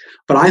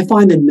 But I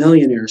find that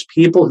millionaires,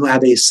 people who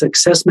have a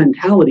success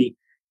mentality,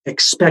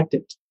 expect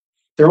it.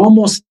 They're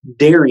almost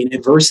daring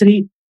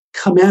adversity.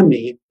 Come at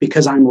me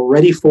because I'm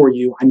ready for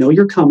you. I know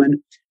you're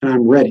coming and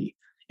I'm ready.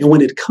 And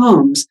when it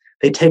comes,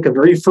 they take a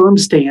very firm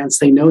stance.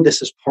 They know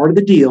this is part of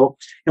the deal.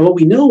 And what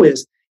we know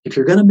is if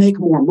you're going to make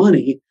more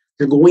money,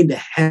 you're going to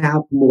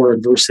have more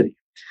adversity.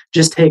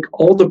 Just take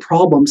all the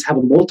problems, have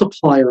a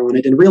multiplier on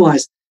it, and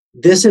realize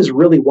this is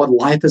really what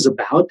life is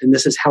about and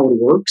this is how it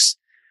works.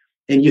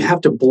 And you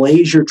have to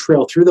blaze your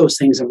trail through those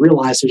things and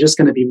realize there's just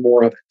going to be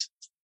more of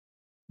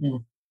it.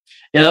 Mm.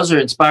 Yeah, those are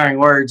inspiring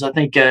words. I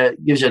think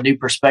gives you a new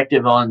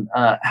perspective on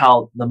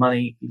how the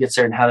money gets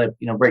there and how to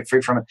break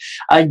free from it.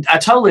 I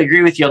totally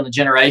agree with you on the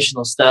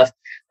generational stuff.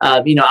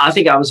 I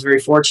think I was very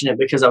fortunate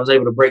because I was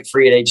able to break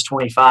free at age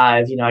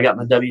 25. I got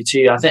my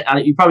W-2. I think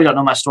you probably don't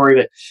know my story,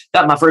 but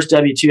got my first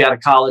W-2 out of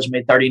college,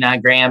 made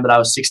 39 grand, but I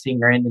was 16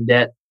 grand in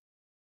debt.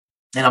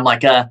 And I'm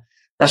like,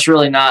 that's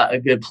really not a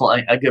good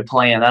plan.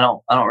 I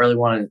don't really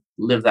want to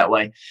live that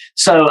way.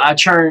 So I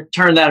turned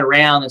that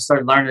around and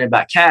started learning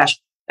about cash.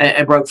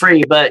 And broke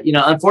free. But,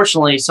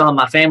 unfortunately, some of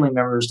my family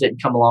members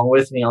didn't come along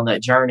with me on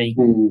that journey.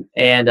 Mm-hmm.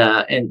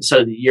 And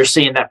so you're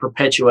seeing that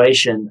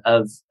perpetuation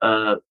of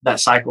that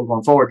cycle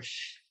going forward.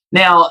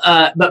 Now,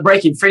 but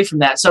breaking free from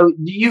that. So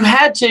you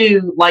had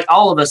to, like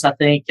all of us, I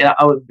think,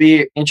 I would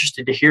be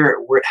interested to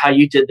hear how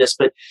you did this.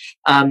 But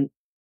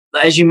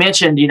as you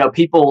mentioned,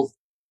 people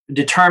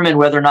determine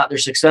whether or not they're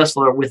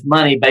successful with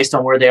money based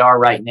on where they are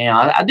right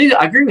now. I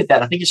agree with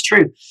that. I think it's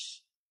true.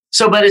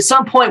 So, but at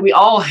some point we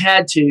all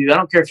had to, I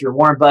don't care if you're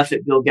Warren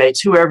Buffett, Bill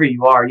Gates, whoever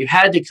you are, you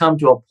had to come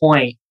to a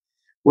point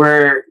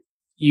where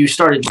you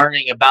started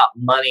learning about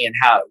money and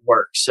how it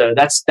works. So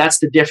that's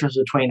the difference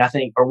between, I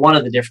think, or one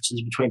of the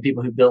differences between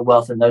people who build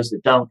wealth and those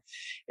that don't,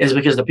 is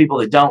because the people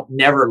that don't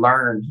never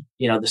learn,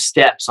 the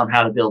steps on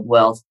how to build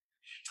wealth.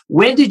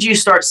 When did you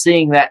start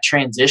seeing that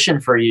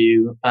transition for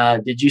you?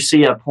 Did you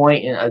see a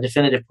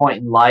definitive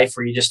point in life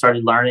where you just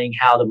started learning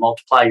how to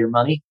multiply your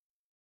money?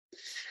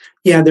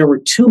 Yeah, there were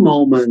 2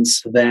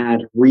 moments that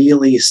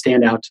really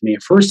stand out to me.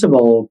 First of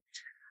all,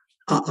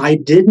 I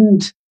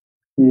didn't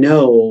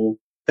know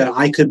that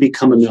I could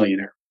become a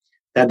millionaire.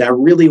 That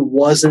really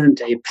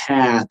wasn't a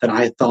path that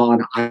I thought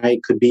I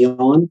could be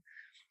on.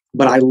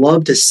 But I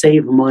love to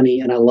save money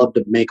and I love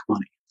to make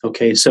money.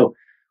 Okay, so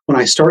when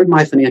I started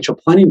my financial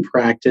planning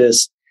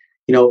practice,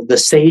 the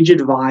sage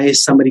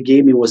advice somebody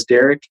gave me was,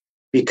 Derrick,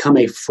 become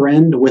a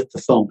friend with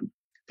the phone,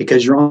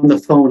 because you're on the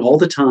phone all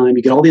the time.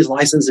 You get all these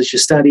licenses you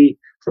study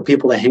for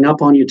people to hang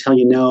up on you, tell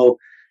you no.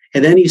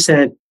 And then he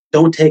said,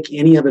 don't take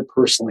any of it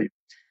personally.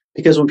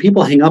 Because when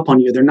people hang up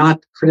on you, they're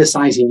not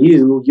criticizing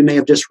you. You may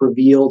have just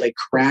revealed a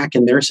crack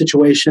in their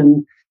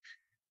situation.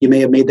 You may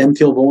have made them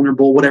feel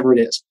vulnerable, whatever it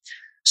is.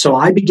 So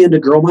I began to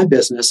grow my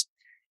business.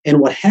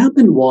 And what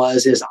happened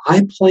is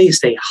I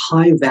placed a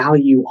high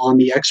value on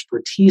the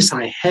expertise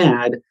I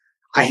had.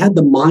 I had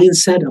the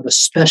mindset of a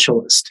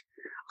specialist.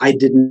 I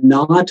did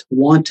not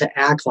want to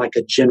act like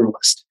a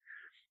generalist.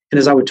 And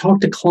as I would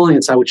talk to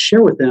clients, I would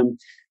share with them,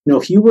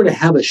 if you were to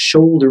have a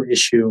shoulder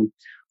issue,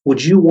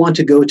 would you want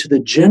to go to the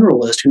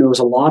generalist who knows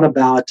a lot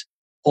about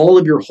all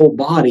of your whole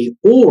body?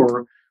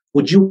 Or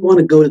would you want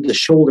to go to the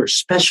shoulder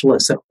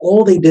specialist that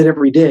all they did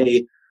every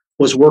day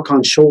was work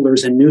on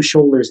shoulders and new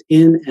shoulders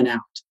in and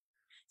out?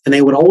 And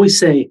they would always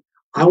say,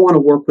 I want to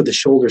work with the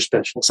shoulder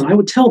specialist. And I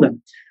would tell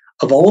them,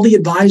 of all the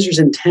advisors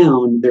in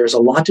town, there's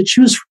a lot to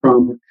choose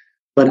from,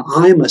 but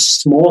I'm a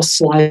small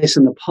slice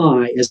in the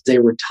pie as a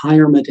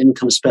retirement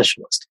income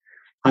specialist.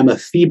 I'm a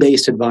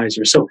fee-based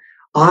advisor. So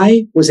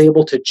I was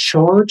able to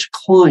charge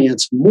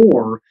clients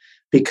more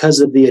because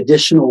of the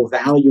additional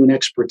value and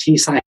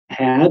expertise I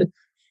had,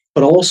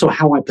 but also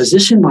how I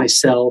positioned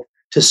myself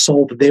to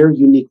solve their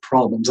unique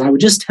problems. I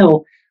would just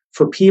tell,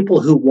 for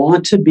people who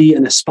want to be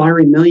an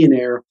aspiring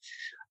millionaire,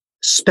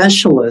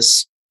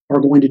 specialists are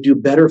going to do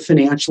better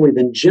financially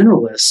than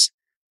generalists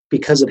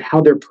because of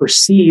how they're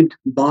perceived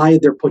by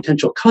their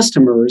potential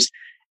customers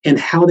and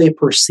how they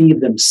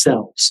perceive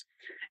themselves.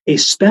 A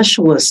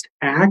specialist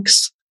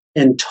acts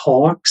and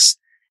talks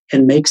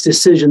and makes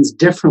decisions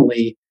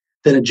differently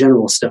than a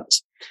generalist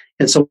does.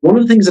 And so one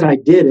of the things that I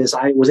did is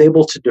I was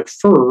able to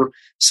defer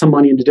some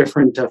money into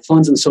different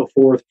funds and so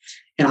forth.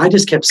 And I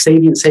just kept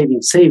saving.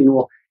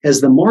 Well,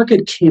 as the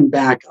market came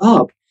back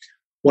up,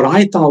 what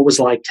I thought was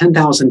like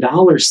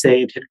 $10,000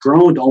 saved had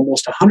grown to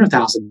almost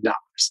 $100,000.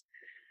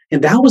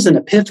 And that was an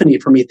epiphany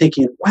for me,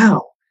 thinking,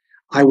 wow,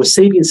 I was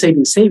saving,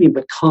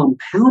 but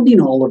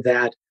compounding all of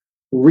that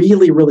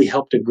really, really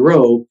helped to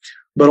grow,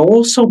 but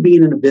also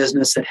being in a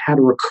business that had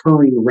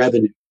recurring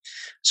revenue.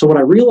 So what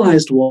I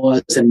realized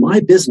was in my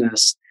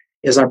business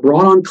is I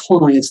brought on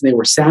clients and they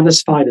were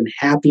satisfied and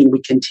happy and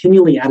we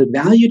continually added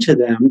value to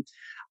them.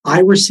 I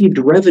received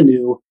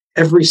revenue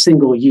every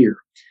single year.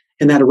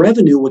 And that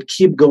revenue would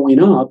keep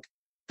going up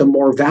the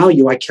more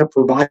value I kept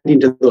providing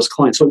to those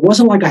clients. So it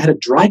wasn't like I had a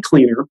dry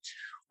cleaner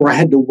where I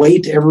had to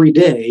wait every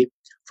day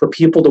for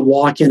people to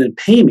walk in and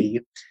pay me.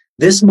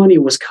 This money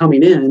was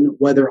coming in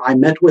whether I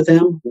met with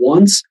them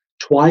once,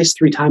 twice,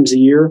 3 times a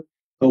year,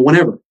 or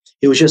whenever.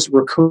 It was just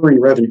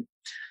recurring revenue.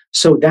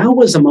 So that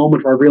was a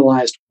moment where I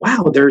realized,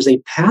 wow, there's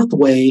a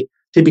pathway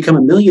to become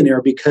a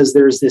millionaire because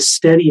there's this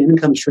steady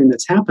income stream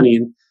that's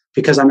happening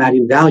because I'm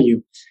adding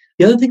value.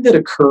 The other thing that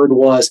occurred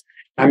was,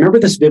 I remember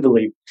this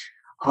vividly.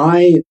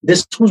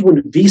 This was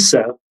when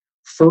Visa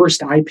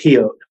first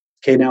IPO'd.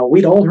 Okay, now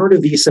we'd all heard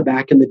of Visa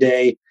back in the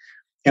day,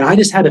 and I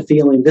just had a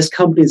feeling this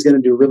company is going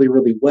to do really,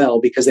 really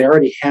well because they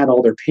already had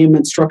all their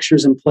payment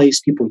structures in place.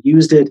 People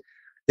used it.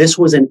 This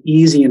was an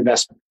easy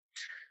investment.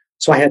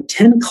 So I had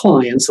 10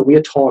 clients that we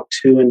had talked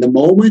to, and the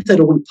moment that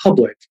it went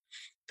public,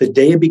 the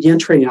day it began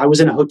trading, I was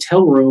in a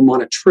hotel room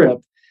on a trip,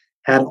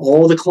 had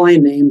all the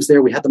client names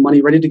there. We had the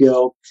money ready to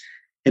go,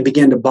 and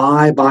began to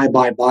buy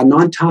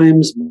 9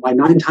 times,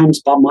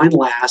 bought mine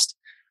last.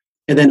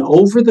 And then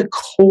over the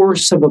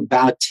course of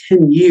about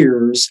 10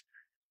 years,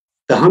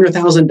 the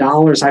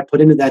 $100,000 I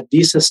put into that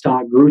Visa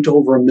stock grew to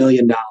over $1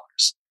 million.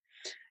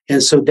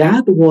 And so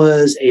that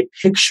was a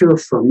picture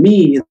for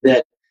me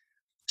that,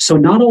 so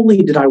not only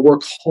did I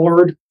work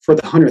hard for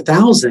the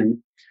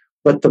 100,000,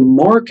 but the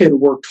market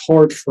worked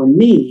hard for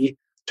me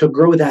to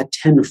grow that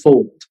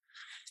tenfold.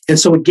 And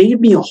so it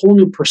gave me a whole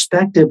new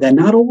perspective that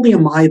not only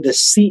am I the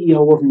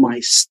CEO of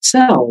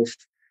myself,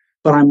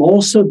 but I'm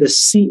also the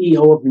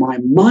CEO of my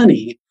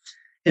money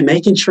and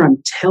making sure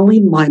I'm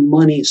telling my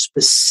money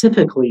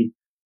specifically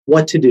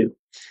what to do.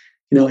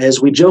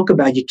 As we joke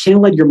about, you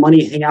can't let your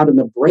money hang out in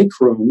the break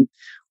room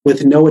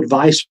with no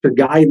advice or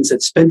guidance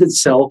that spends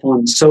itself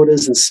on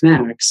sodas and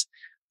snacks.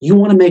 You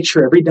want to make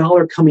sure every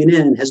dollar coming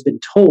in has been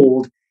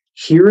told,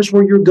 here's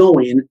where you're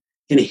going,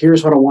 and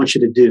here's what I want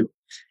you to do.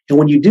 And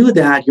when you do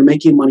that, you're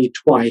making money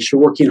twice.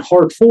 You're working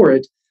hard for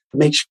it, but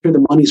make sure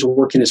the money's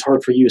working as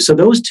hard for you. So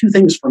those two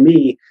things for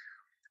me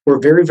were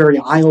very, very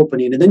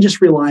eye-opening. And then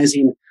just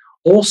realizing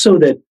also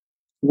that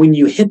when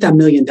you hit that $1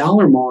 million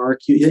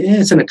mark,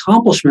 it's an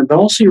accomplishment, but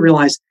also you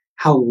realize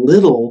how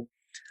little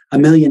 $1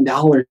 million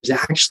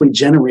actually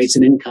generates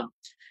in income.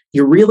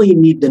 You really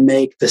need to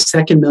make the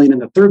second million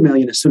and the third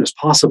million as soon as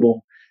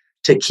possible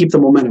to keep the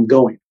momentum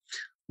going.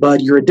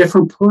 But you're a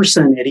different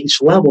person at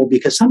each level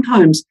because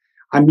sometimes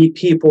I meet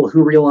people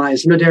who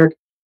realize, Derrick,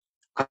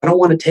 I don't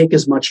want to take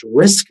as much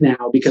risk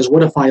now because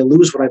what if I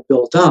lose what I've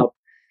built up?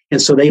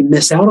 And so they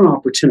miss out on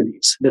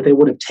opportunities that they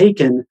would have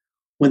taken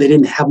when they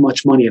didn't have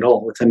much money at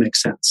all, if that makes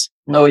sense.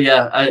 Oh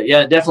yeah,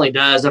 yeah, it definitely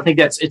does. I think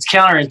it's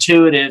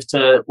counterintuitive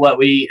to what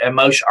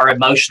our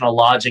emotional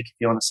logic, if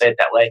you want to say it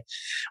that way.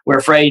 We're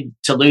afraid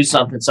to lose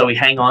something, so we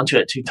hang on to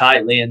it too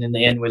tightly, and in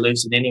the end, we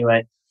lose it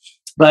anyway.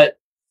 But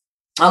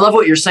I love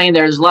what you're saying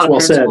there. There's a lot of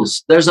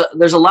principles. There's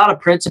a lot of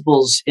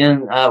principles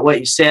in what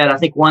you said. I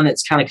think one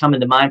that's kind of coming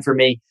to mind for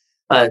me,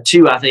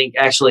 two, I think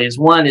actually is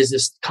one is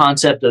this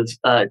concept of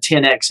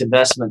 10x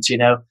investments.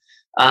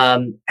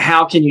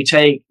 How can you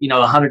take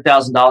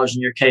 $100,000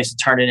 in your case and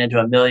turn it into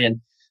 $1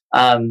 million?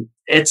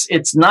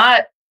 It's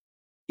not,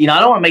 I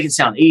don't want to make it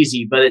sound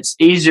easy, but it's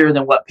easier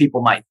than what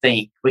people might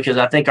think, because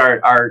I think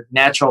our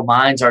natural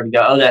minds are to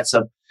go, oh, that's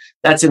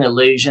an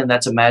illusion.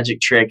 That's a magic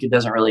trick. It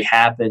doesn't really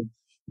happen.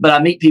 But I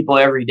meet people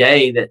every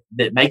day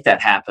that make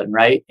that happen.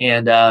 Right.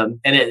 And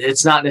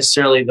it's not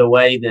necessarily the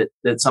way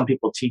that some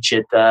people teach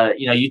it.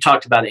 You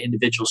talked about an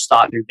individual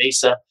stock through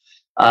Visa.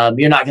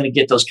 You're not going to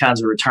get those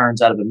kinds of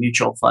returns out of a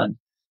mutual fund.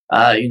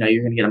 You're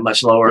going to get a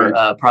much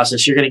lower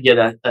process. You're going to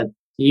get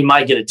you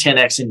might get a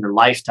 10x in your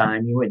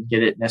lifetime. You wouldn't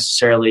get it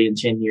necessarily in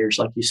 10 years,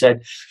 like you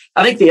said.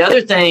 I think the other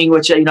thing,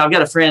 which, I've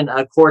got a friend,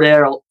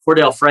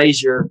 Cordell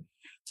Frazier.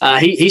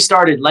 He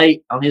started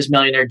late on his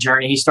millionaire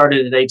journey. He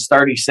started at age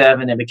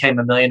 37 and became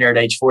a millionaire at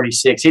age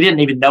 46. He didn't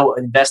even know what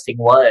investing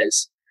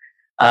was.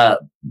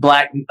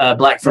 Black friend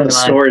of mine.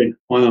 Story.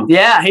 Wow.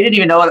 Yeah, he didn't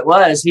even know what it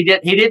was. He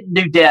didn't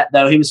do debt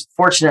though. He was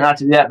fortunate not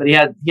to do that, but he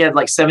had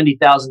like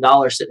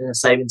 $70,000 sitting in a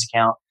savings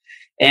account.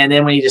 And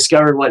then when he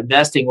discovered what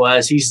investing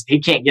was, he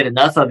can't get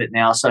enough of it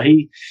now. So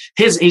he's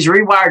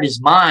rewired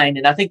his mind,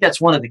 and I think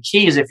that's one of the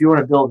keys if you want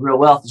to build real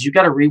wealth is you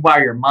got to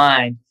rewire your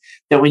mind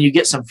that when you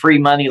get some free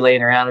money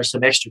laying around or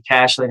some extra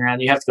cash laying around,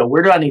 you have to go,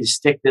 where do I need to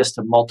stick this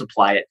to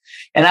multiply it?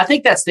 And I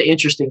think that's the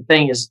interesting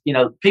thing is,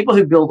 people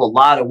who build a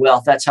lot of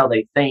wealth, that's how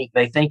they think.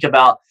 They think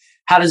about,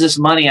 how does this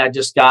money I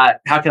just got,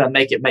 how can I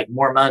make it make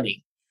more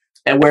money?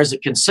 And whereas the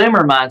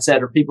consumer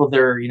mindset, or people that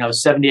are,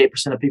 78%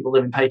 of people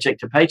living paycheck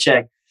to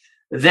paycheck,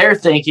 they're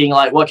thinking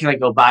like, what can I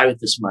go buy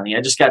with this money?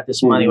 I just got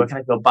this money. What can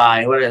I go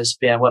buy? What did I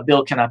spend? What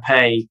bill can I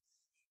pay?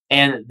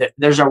 And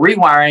there's a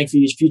rewiring for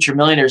these future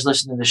millionaires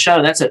listening to the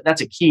show. That's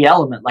a key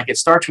element. Like, it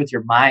starts with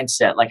your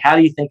mindset. Like, how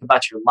do you think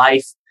about your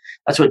life?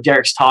 That's what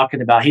Derrick's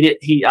talking about.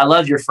 I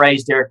love your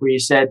phrase, Derrick, where you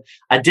said,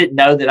 I didn't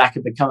know that I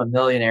could become a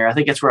millionaire. I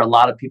think that's where a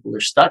lot of people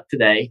are stuck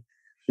today.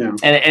 Yeah.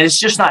 And it's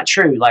just not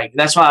true. Like,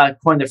 that's why I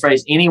coined the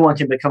phrase, anyone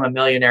can become a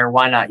millionaire.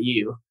 Why not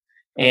you?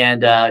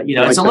 And,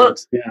 it's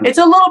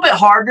a little bit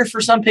harder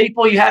for some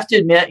people. You have to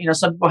admit,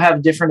 some people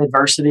have different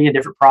adversity and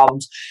different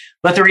problems.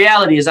 But the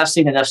reality is, I've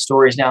seen enough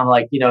stories now.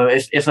 Like,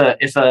 if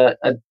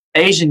an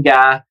Asian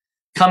guy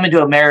coming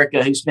to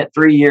America who spent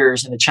 3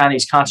 years in a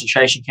Chinese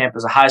concentration camp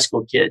as a high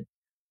school kid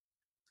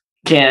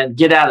can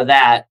get out of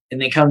that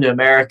and then come to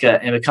America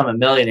and become a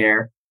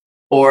millionaire,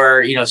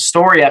 or,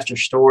 story after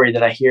story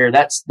that I hear,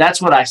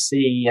 that's what I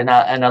see. And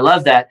I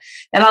love that.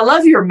 And I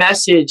love your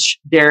message,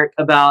 Derrick,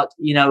 about,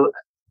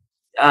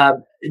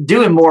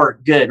 doing more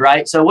good,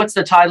 right? So what's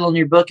the title in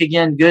your book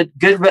again?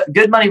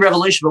 Good Money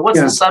Revolution. But what's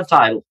the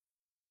subtitle?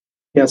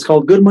 Yeah, it's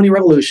called Good Money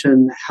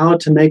Revolution, How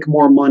to Make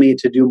More Money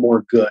to Do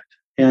More Good.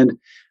 And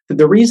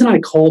the reason I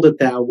called it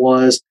that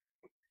was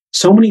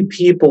so many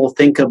people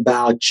think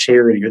about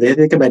charity, or they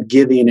think about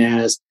giving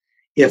as,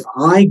 if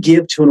I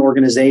give to an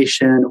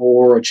organization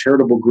or a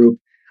charitable group,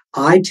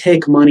 I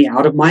take money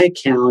out of my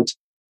account,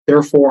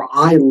 therefore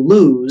I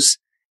lose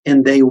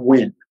and they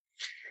win.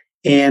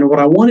 And what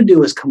I want to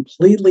do is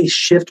completely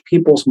shift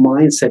people's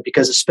mindset,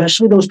 because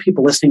especially those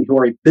people listening who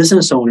are a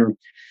business owner,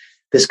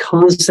 this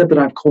concept that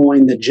I've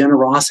coined, the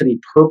generosity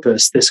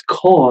purpose, this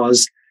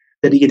cause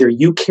that either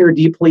you care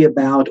deeply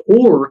about,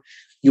 or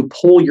you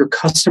pull your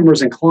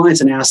customers and clients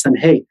and ask them,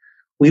 hey,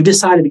 we've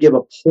decided to give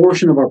a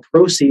portion of our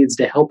proceeds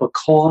to help a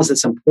cause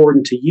that's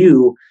important to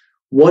you.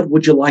 What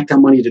would you like that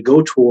money to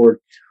go toward?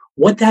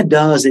 What that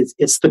does is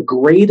it's the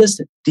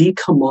greatest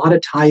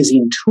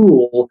decommoditizing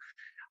tool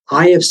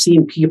I have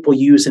seen people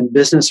use in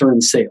business or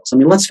in sales. I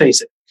mean, let's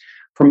face it.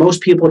 For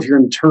most people, if you're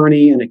an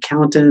attorney, an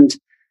accountant,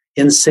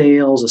 in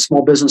sales, a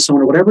small business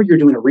owner, whatever you're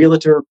doing, a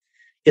realtor,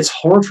 it's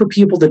hard for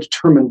people to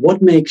determine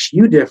what makes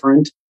you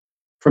different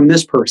from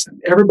this person.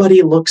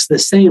 Everybody looks the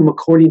same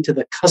according to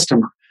the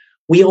customer.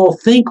 We all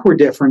think we're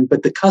different,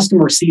 but the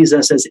customer sees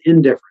us as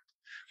indifferent.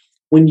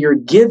 When you're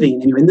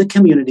giving and you're in the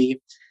community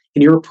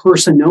and you're a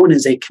person known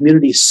as a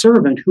community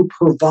servant who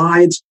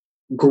provides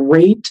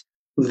great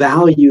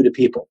value to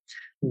people,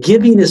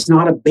 giving is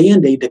not a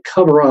Band-Aid to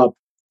cover up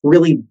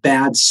really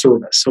bad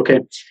service, okay?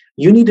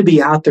 You need to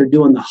be out there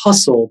doing the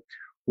hustle,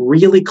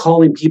 really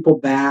calling people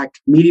back,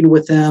 meeting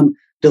with them,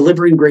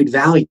 delivering great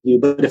value.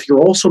 But if you're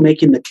also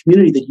making the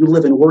community that you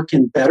live and work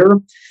in better,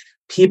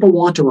 people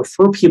want to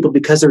refer people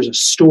because there's a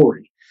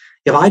story.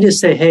 If I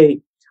just say, hey,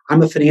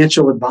 I'm a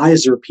financial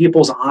advisor,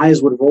 people's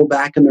eyes would roll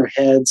back in their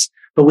heads.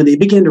 But when they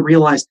begin to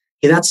realize,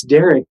 hey, that's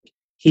Derrick,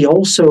 he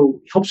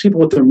also helps people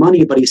with their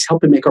money, but he's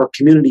helping make our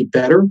community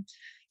better.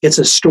 It's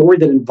a story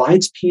that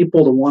invites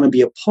people to want to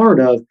be a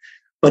part of,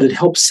 but it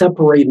helps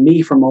separate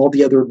me from all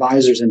the other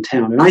advisors in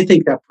town. And I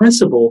think that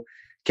principle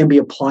can be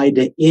applied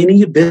to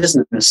any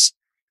business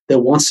that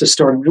wants to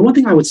start. And one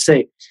thing I would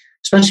say,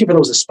 especially for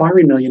those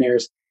aspiring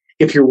millionaires,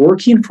 if you're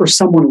working for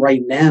someone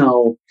right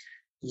now,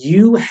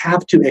 you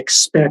have to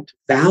expect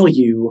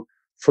value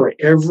for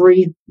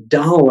every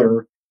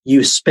dollar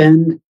you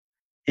spend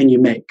and you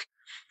make.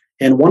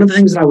 And one of the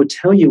things that I would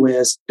tell you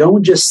is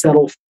don't just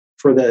settle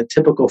for the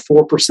typical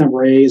 4%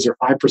 raise or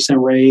 5%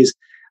 raise.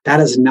 That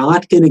is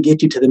not going to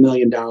get you to the $1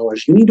 million.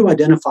 You need to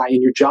identify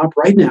in your job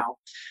right now,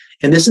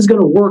 and this is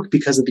going to work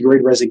because of the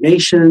Great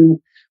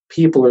Resignation.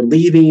 People are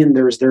leaving.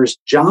 There's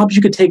jobs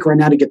you could take right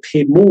now to get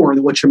paid more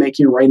than what you're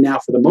making right now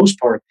for the most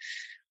part.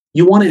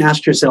 You want to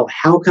ask yourself,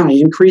 how can I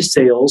increase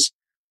sales,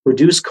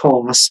 reduce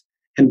costs,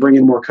 and bring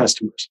in more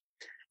customers?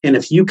 And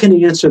if you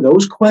can answer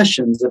those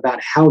questions about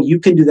how you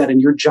can do that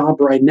in your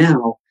job right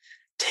now,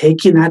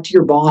 taking that to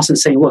your boss and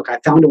saying, look, I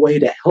found a way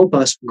to help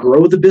us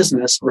grow the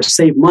business or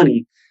save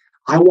money.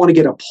 I want to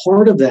get a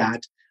part of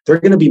that. They're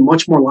going to be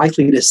much more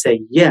likely to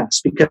say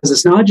yes, because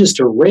it's not just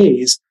a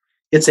raise,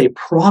 it's a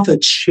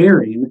profit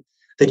sharing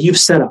that you've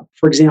set up.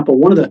 For example,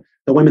 one of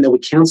the women that we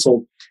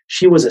counseled,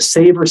 she was a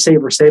saver.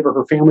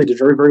 Her family did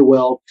very, very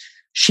well.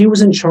 She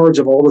was in charge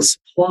of all the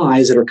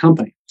supplies at her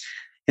company.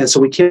 And so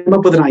we came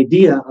up with an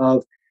idea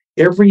of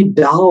every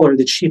dollar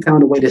that she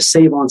found a way to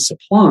save on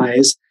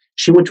supplies,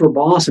 she went to her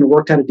boss and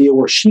worked out a deal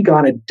where she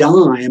got a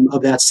dime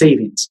of that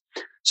savings.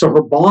 So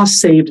her boss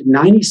saved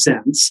 90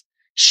 cents.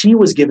 She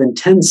was given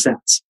 10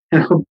 cents,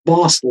 and her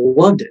boss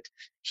loved it.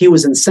 He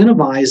was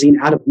incentivizing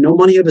out of no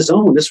money of his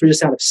own. This was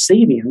just out of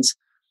savings,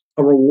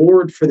 a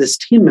reward for this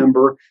team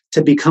member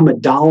to become a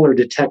dollar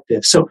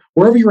detective. So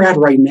wherever you're at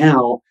right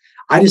now,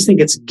 I just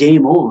think it's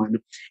game on.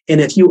 And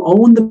if you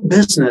own the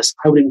business,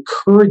 I would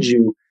encourage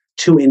you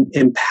to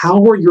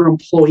empower your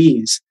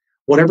employees,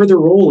 whatever their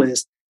role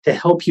is, to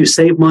help you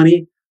save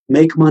money,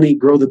 make money,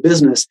 grow the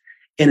business,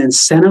 and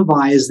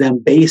incentivize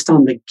them based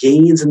on the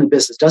gains in the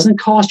business. It doesn't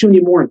cost you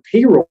any more in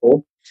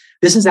payroll.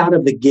 This is out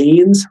of the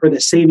gains or the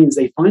savings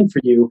they find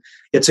for you.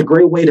 It's a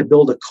great way to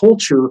build a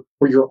culture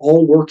where you're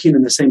all working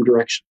in the same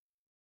direction.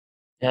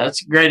 Yeah,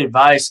 that's great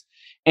advice.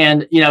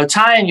 And,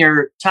 tying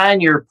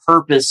your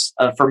purpose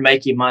for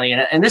making money.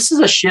 And this is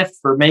a shift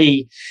for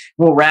me.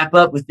 We'll wrap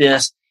up with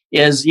this.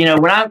 Is,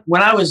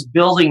 when I was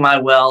building my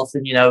wealth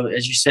and,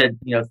 as you said,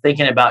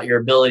 thinking about your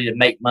ability to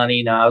make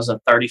money, I was a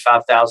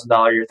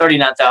 $35,000 a year,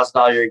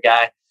 $39,000 a year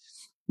guy.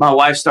 My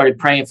wife started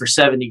praying for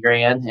 70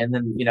 grand. And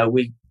then,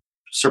 we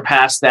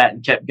surpassed that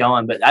and kept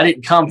going. But I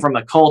didn't come from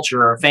a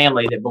culture or a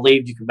family that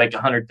believed you could make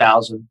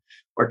 $100,000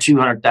 or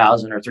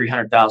 $200,000 or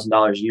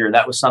 $300,000 a year.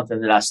 That was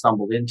something that I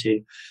stumbled into.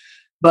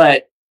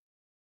 But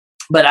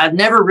I've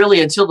never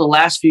really, until the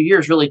last few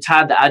years, really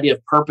tied the idea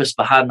of purpose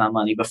behind my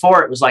money.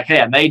 Before, it was like, hey,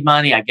 I made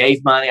money, I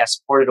gave money, I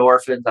supported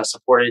orphans, I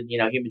supported,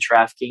 human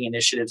trafficking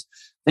initiatives,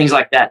 things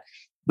like that.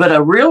 But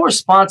a real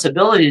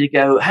responsibility to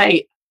go,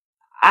 hey,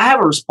 I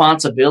have a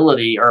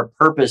responsibility or a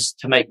purpose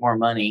to make more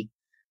money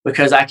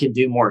because I can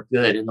do more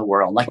good in the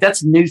world. Like,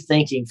 that's new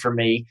thinking for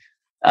me.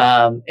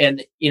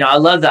 And I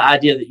love the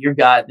idea that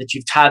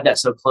you've tied that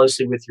so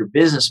closely with your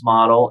business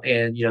model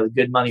and, the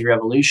Good Money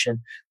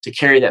Revolution to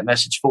carry that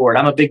message forward.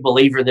 I'm a big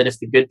believer that if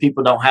the good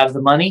people don't have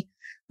the money,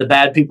 the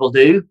bad people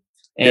do.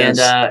 And,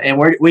 Yes.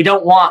 and we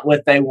don't want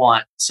what they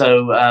want.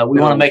 So, we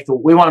want to make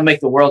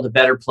the world a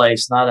better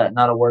place, not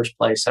a worse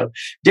place. So,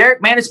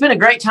 Derrick, man, it's been a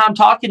great time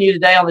talking to you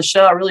today on the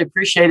show. I really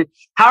appreciate it.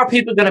 How are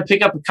people going to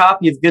pick up a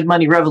copy of Good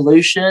Money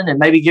Revolution and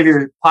maybe give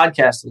your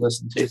podcast to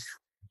listen to?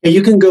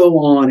 You can go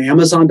on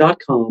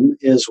Amazon.com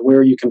is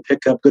where you can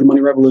pick up Good Money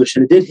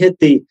Revolution. It did hit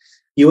the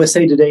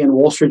USA Today and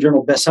Wall Street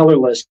Journal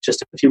bestseller list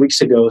just a few weeks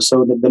ago.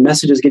 So the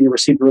message is getting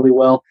received really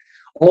well.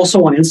 Also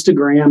on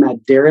Instagram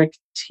at Derrick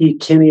T.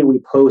 Kinney, we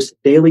post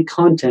daily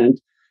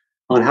content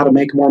on how to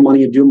make more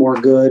money and do more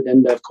good.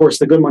 And of course,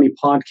 the Good Money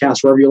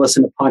podcast, wherever you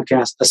listen to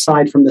podcasts,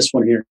 aside from this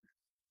one here.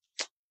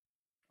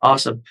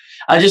 Awesome.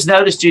 I just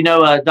noticed,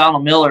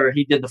 Donald Miller,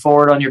 he did the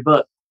forward on your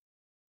book.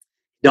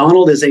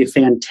 Donald is a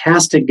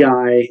fantastic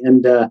guy,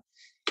 and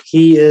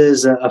he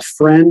is a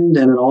friend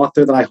and an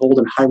author that I hold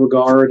in high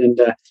regard, and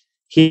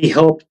he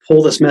helped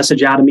pull this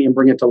message out of me and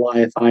bring it to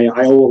life. I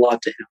owe a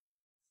lot to him.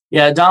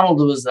 Yeah,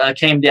 Donald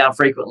came down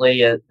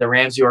frequently at the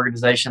Ramsey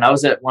organization. I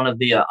was at one of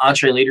the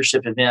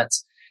EntreLeadership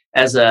events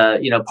as a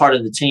part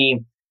of the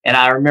team, and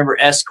I remember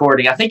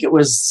escorting. I think it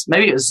was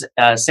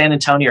San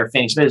Antonio or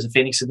Phoenix. Maybe it was a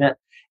Phoenix event.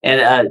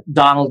 And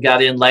Donald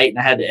got in late, and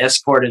I had to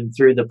escort him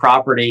through the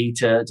property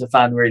to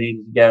find where he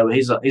needed to go.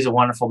 He's a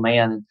wonderful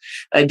man.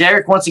 And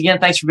Derrick, once again,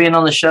 thanks for being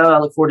on the show. I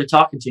look forward to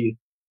talking to you.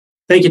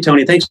 Thank you,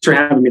 Tony. Thanks for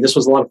having me. This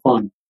was a lot of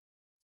fun.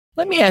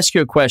 Let me ask you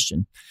a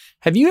question.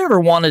 Have you ever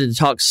wanted to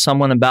talk to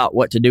someone about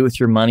what to do with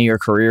your money or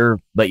career,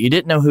 but you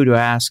didn't know who to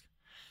ask?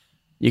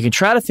 You can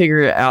try to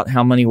figure out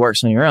how money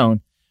works on your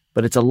own,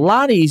 but it's a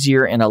lot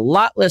easier and a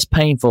lot less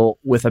painful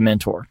with a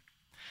mentor.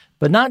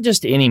 But not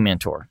just any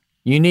mentor.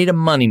 You need a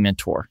money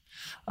mentor.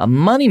 A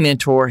money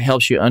mentor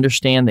helps you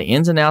understand the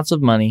ins and outs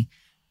of money,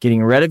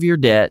 getting rid of your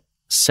debt,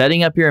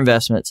 setting up your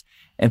investments,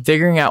 and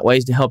figuring out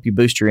ways to help you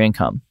boost your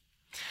income.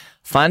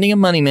 Finding a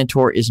money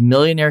mentor is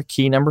millionaire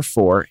key number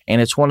 4,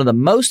 and it's one of the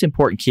most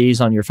important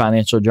keys on your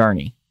financial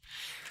journey.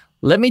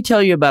 Let me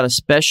tell you about a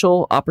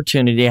special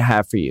opportunity I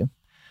have for you.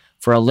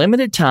 For a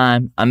limited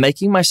time, I'm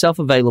making myself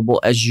available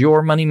as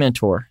your money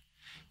mentor.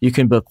 You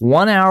can book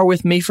 1 hour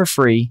with me for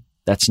free.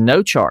 That's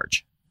no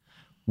charge.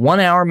 1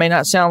 hour may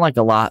not sound like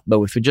a lot, but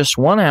with just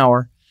 1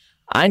 hour,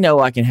 I know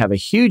I can have a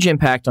huge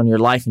impact on your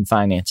life and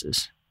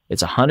finances.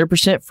 It's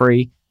 100%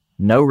 free,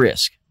 no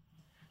risk.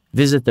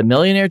 Visit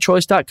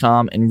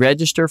themillionairechoice.com and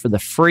register for the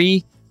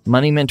free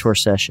Money Mentor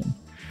session.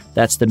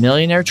 That's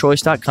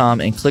themillionairechoice.com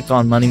and click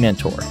on Money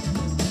Mentor.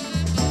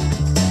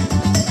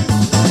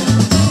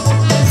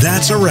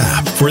 That's a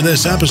wrap for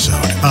this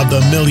episode of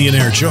The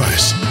Millionaire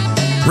Choice.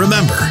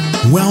 Remember,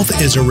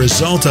 wealth is a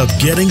result of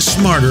getting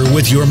smarter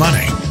with your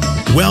money.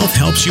 Wealth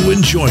helps you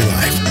enjoy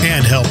life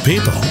and help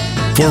people.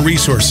 For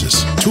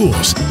resources,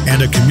 tools,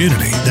 and a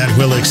community that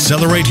will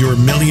accelerate your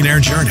millionaire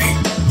journey,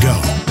 go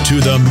to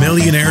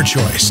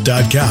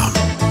themillionairechoice.com.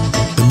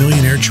 The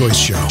Millionaire Choice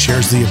Show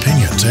shares the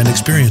opinions and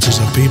experiences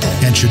of people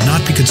and should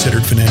not be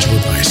considered financial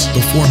advice.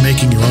 Before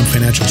making your own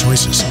financial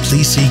choices,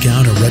 please seek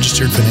out a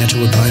registered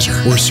financial advisor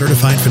or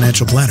certified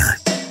financial planner.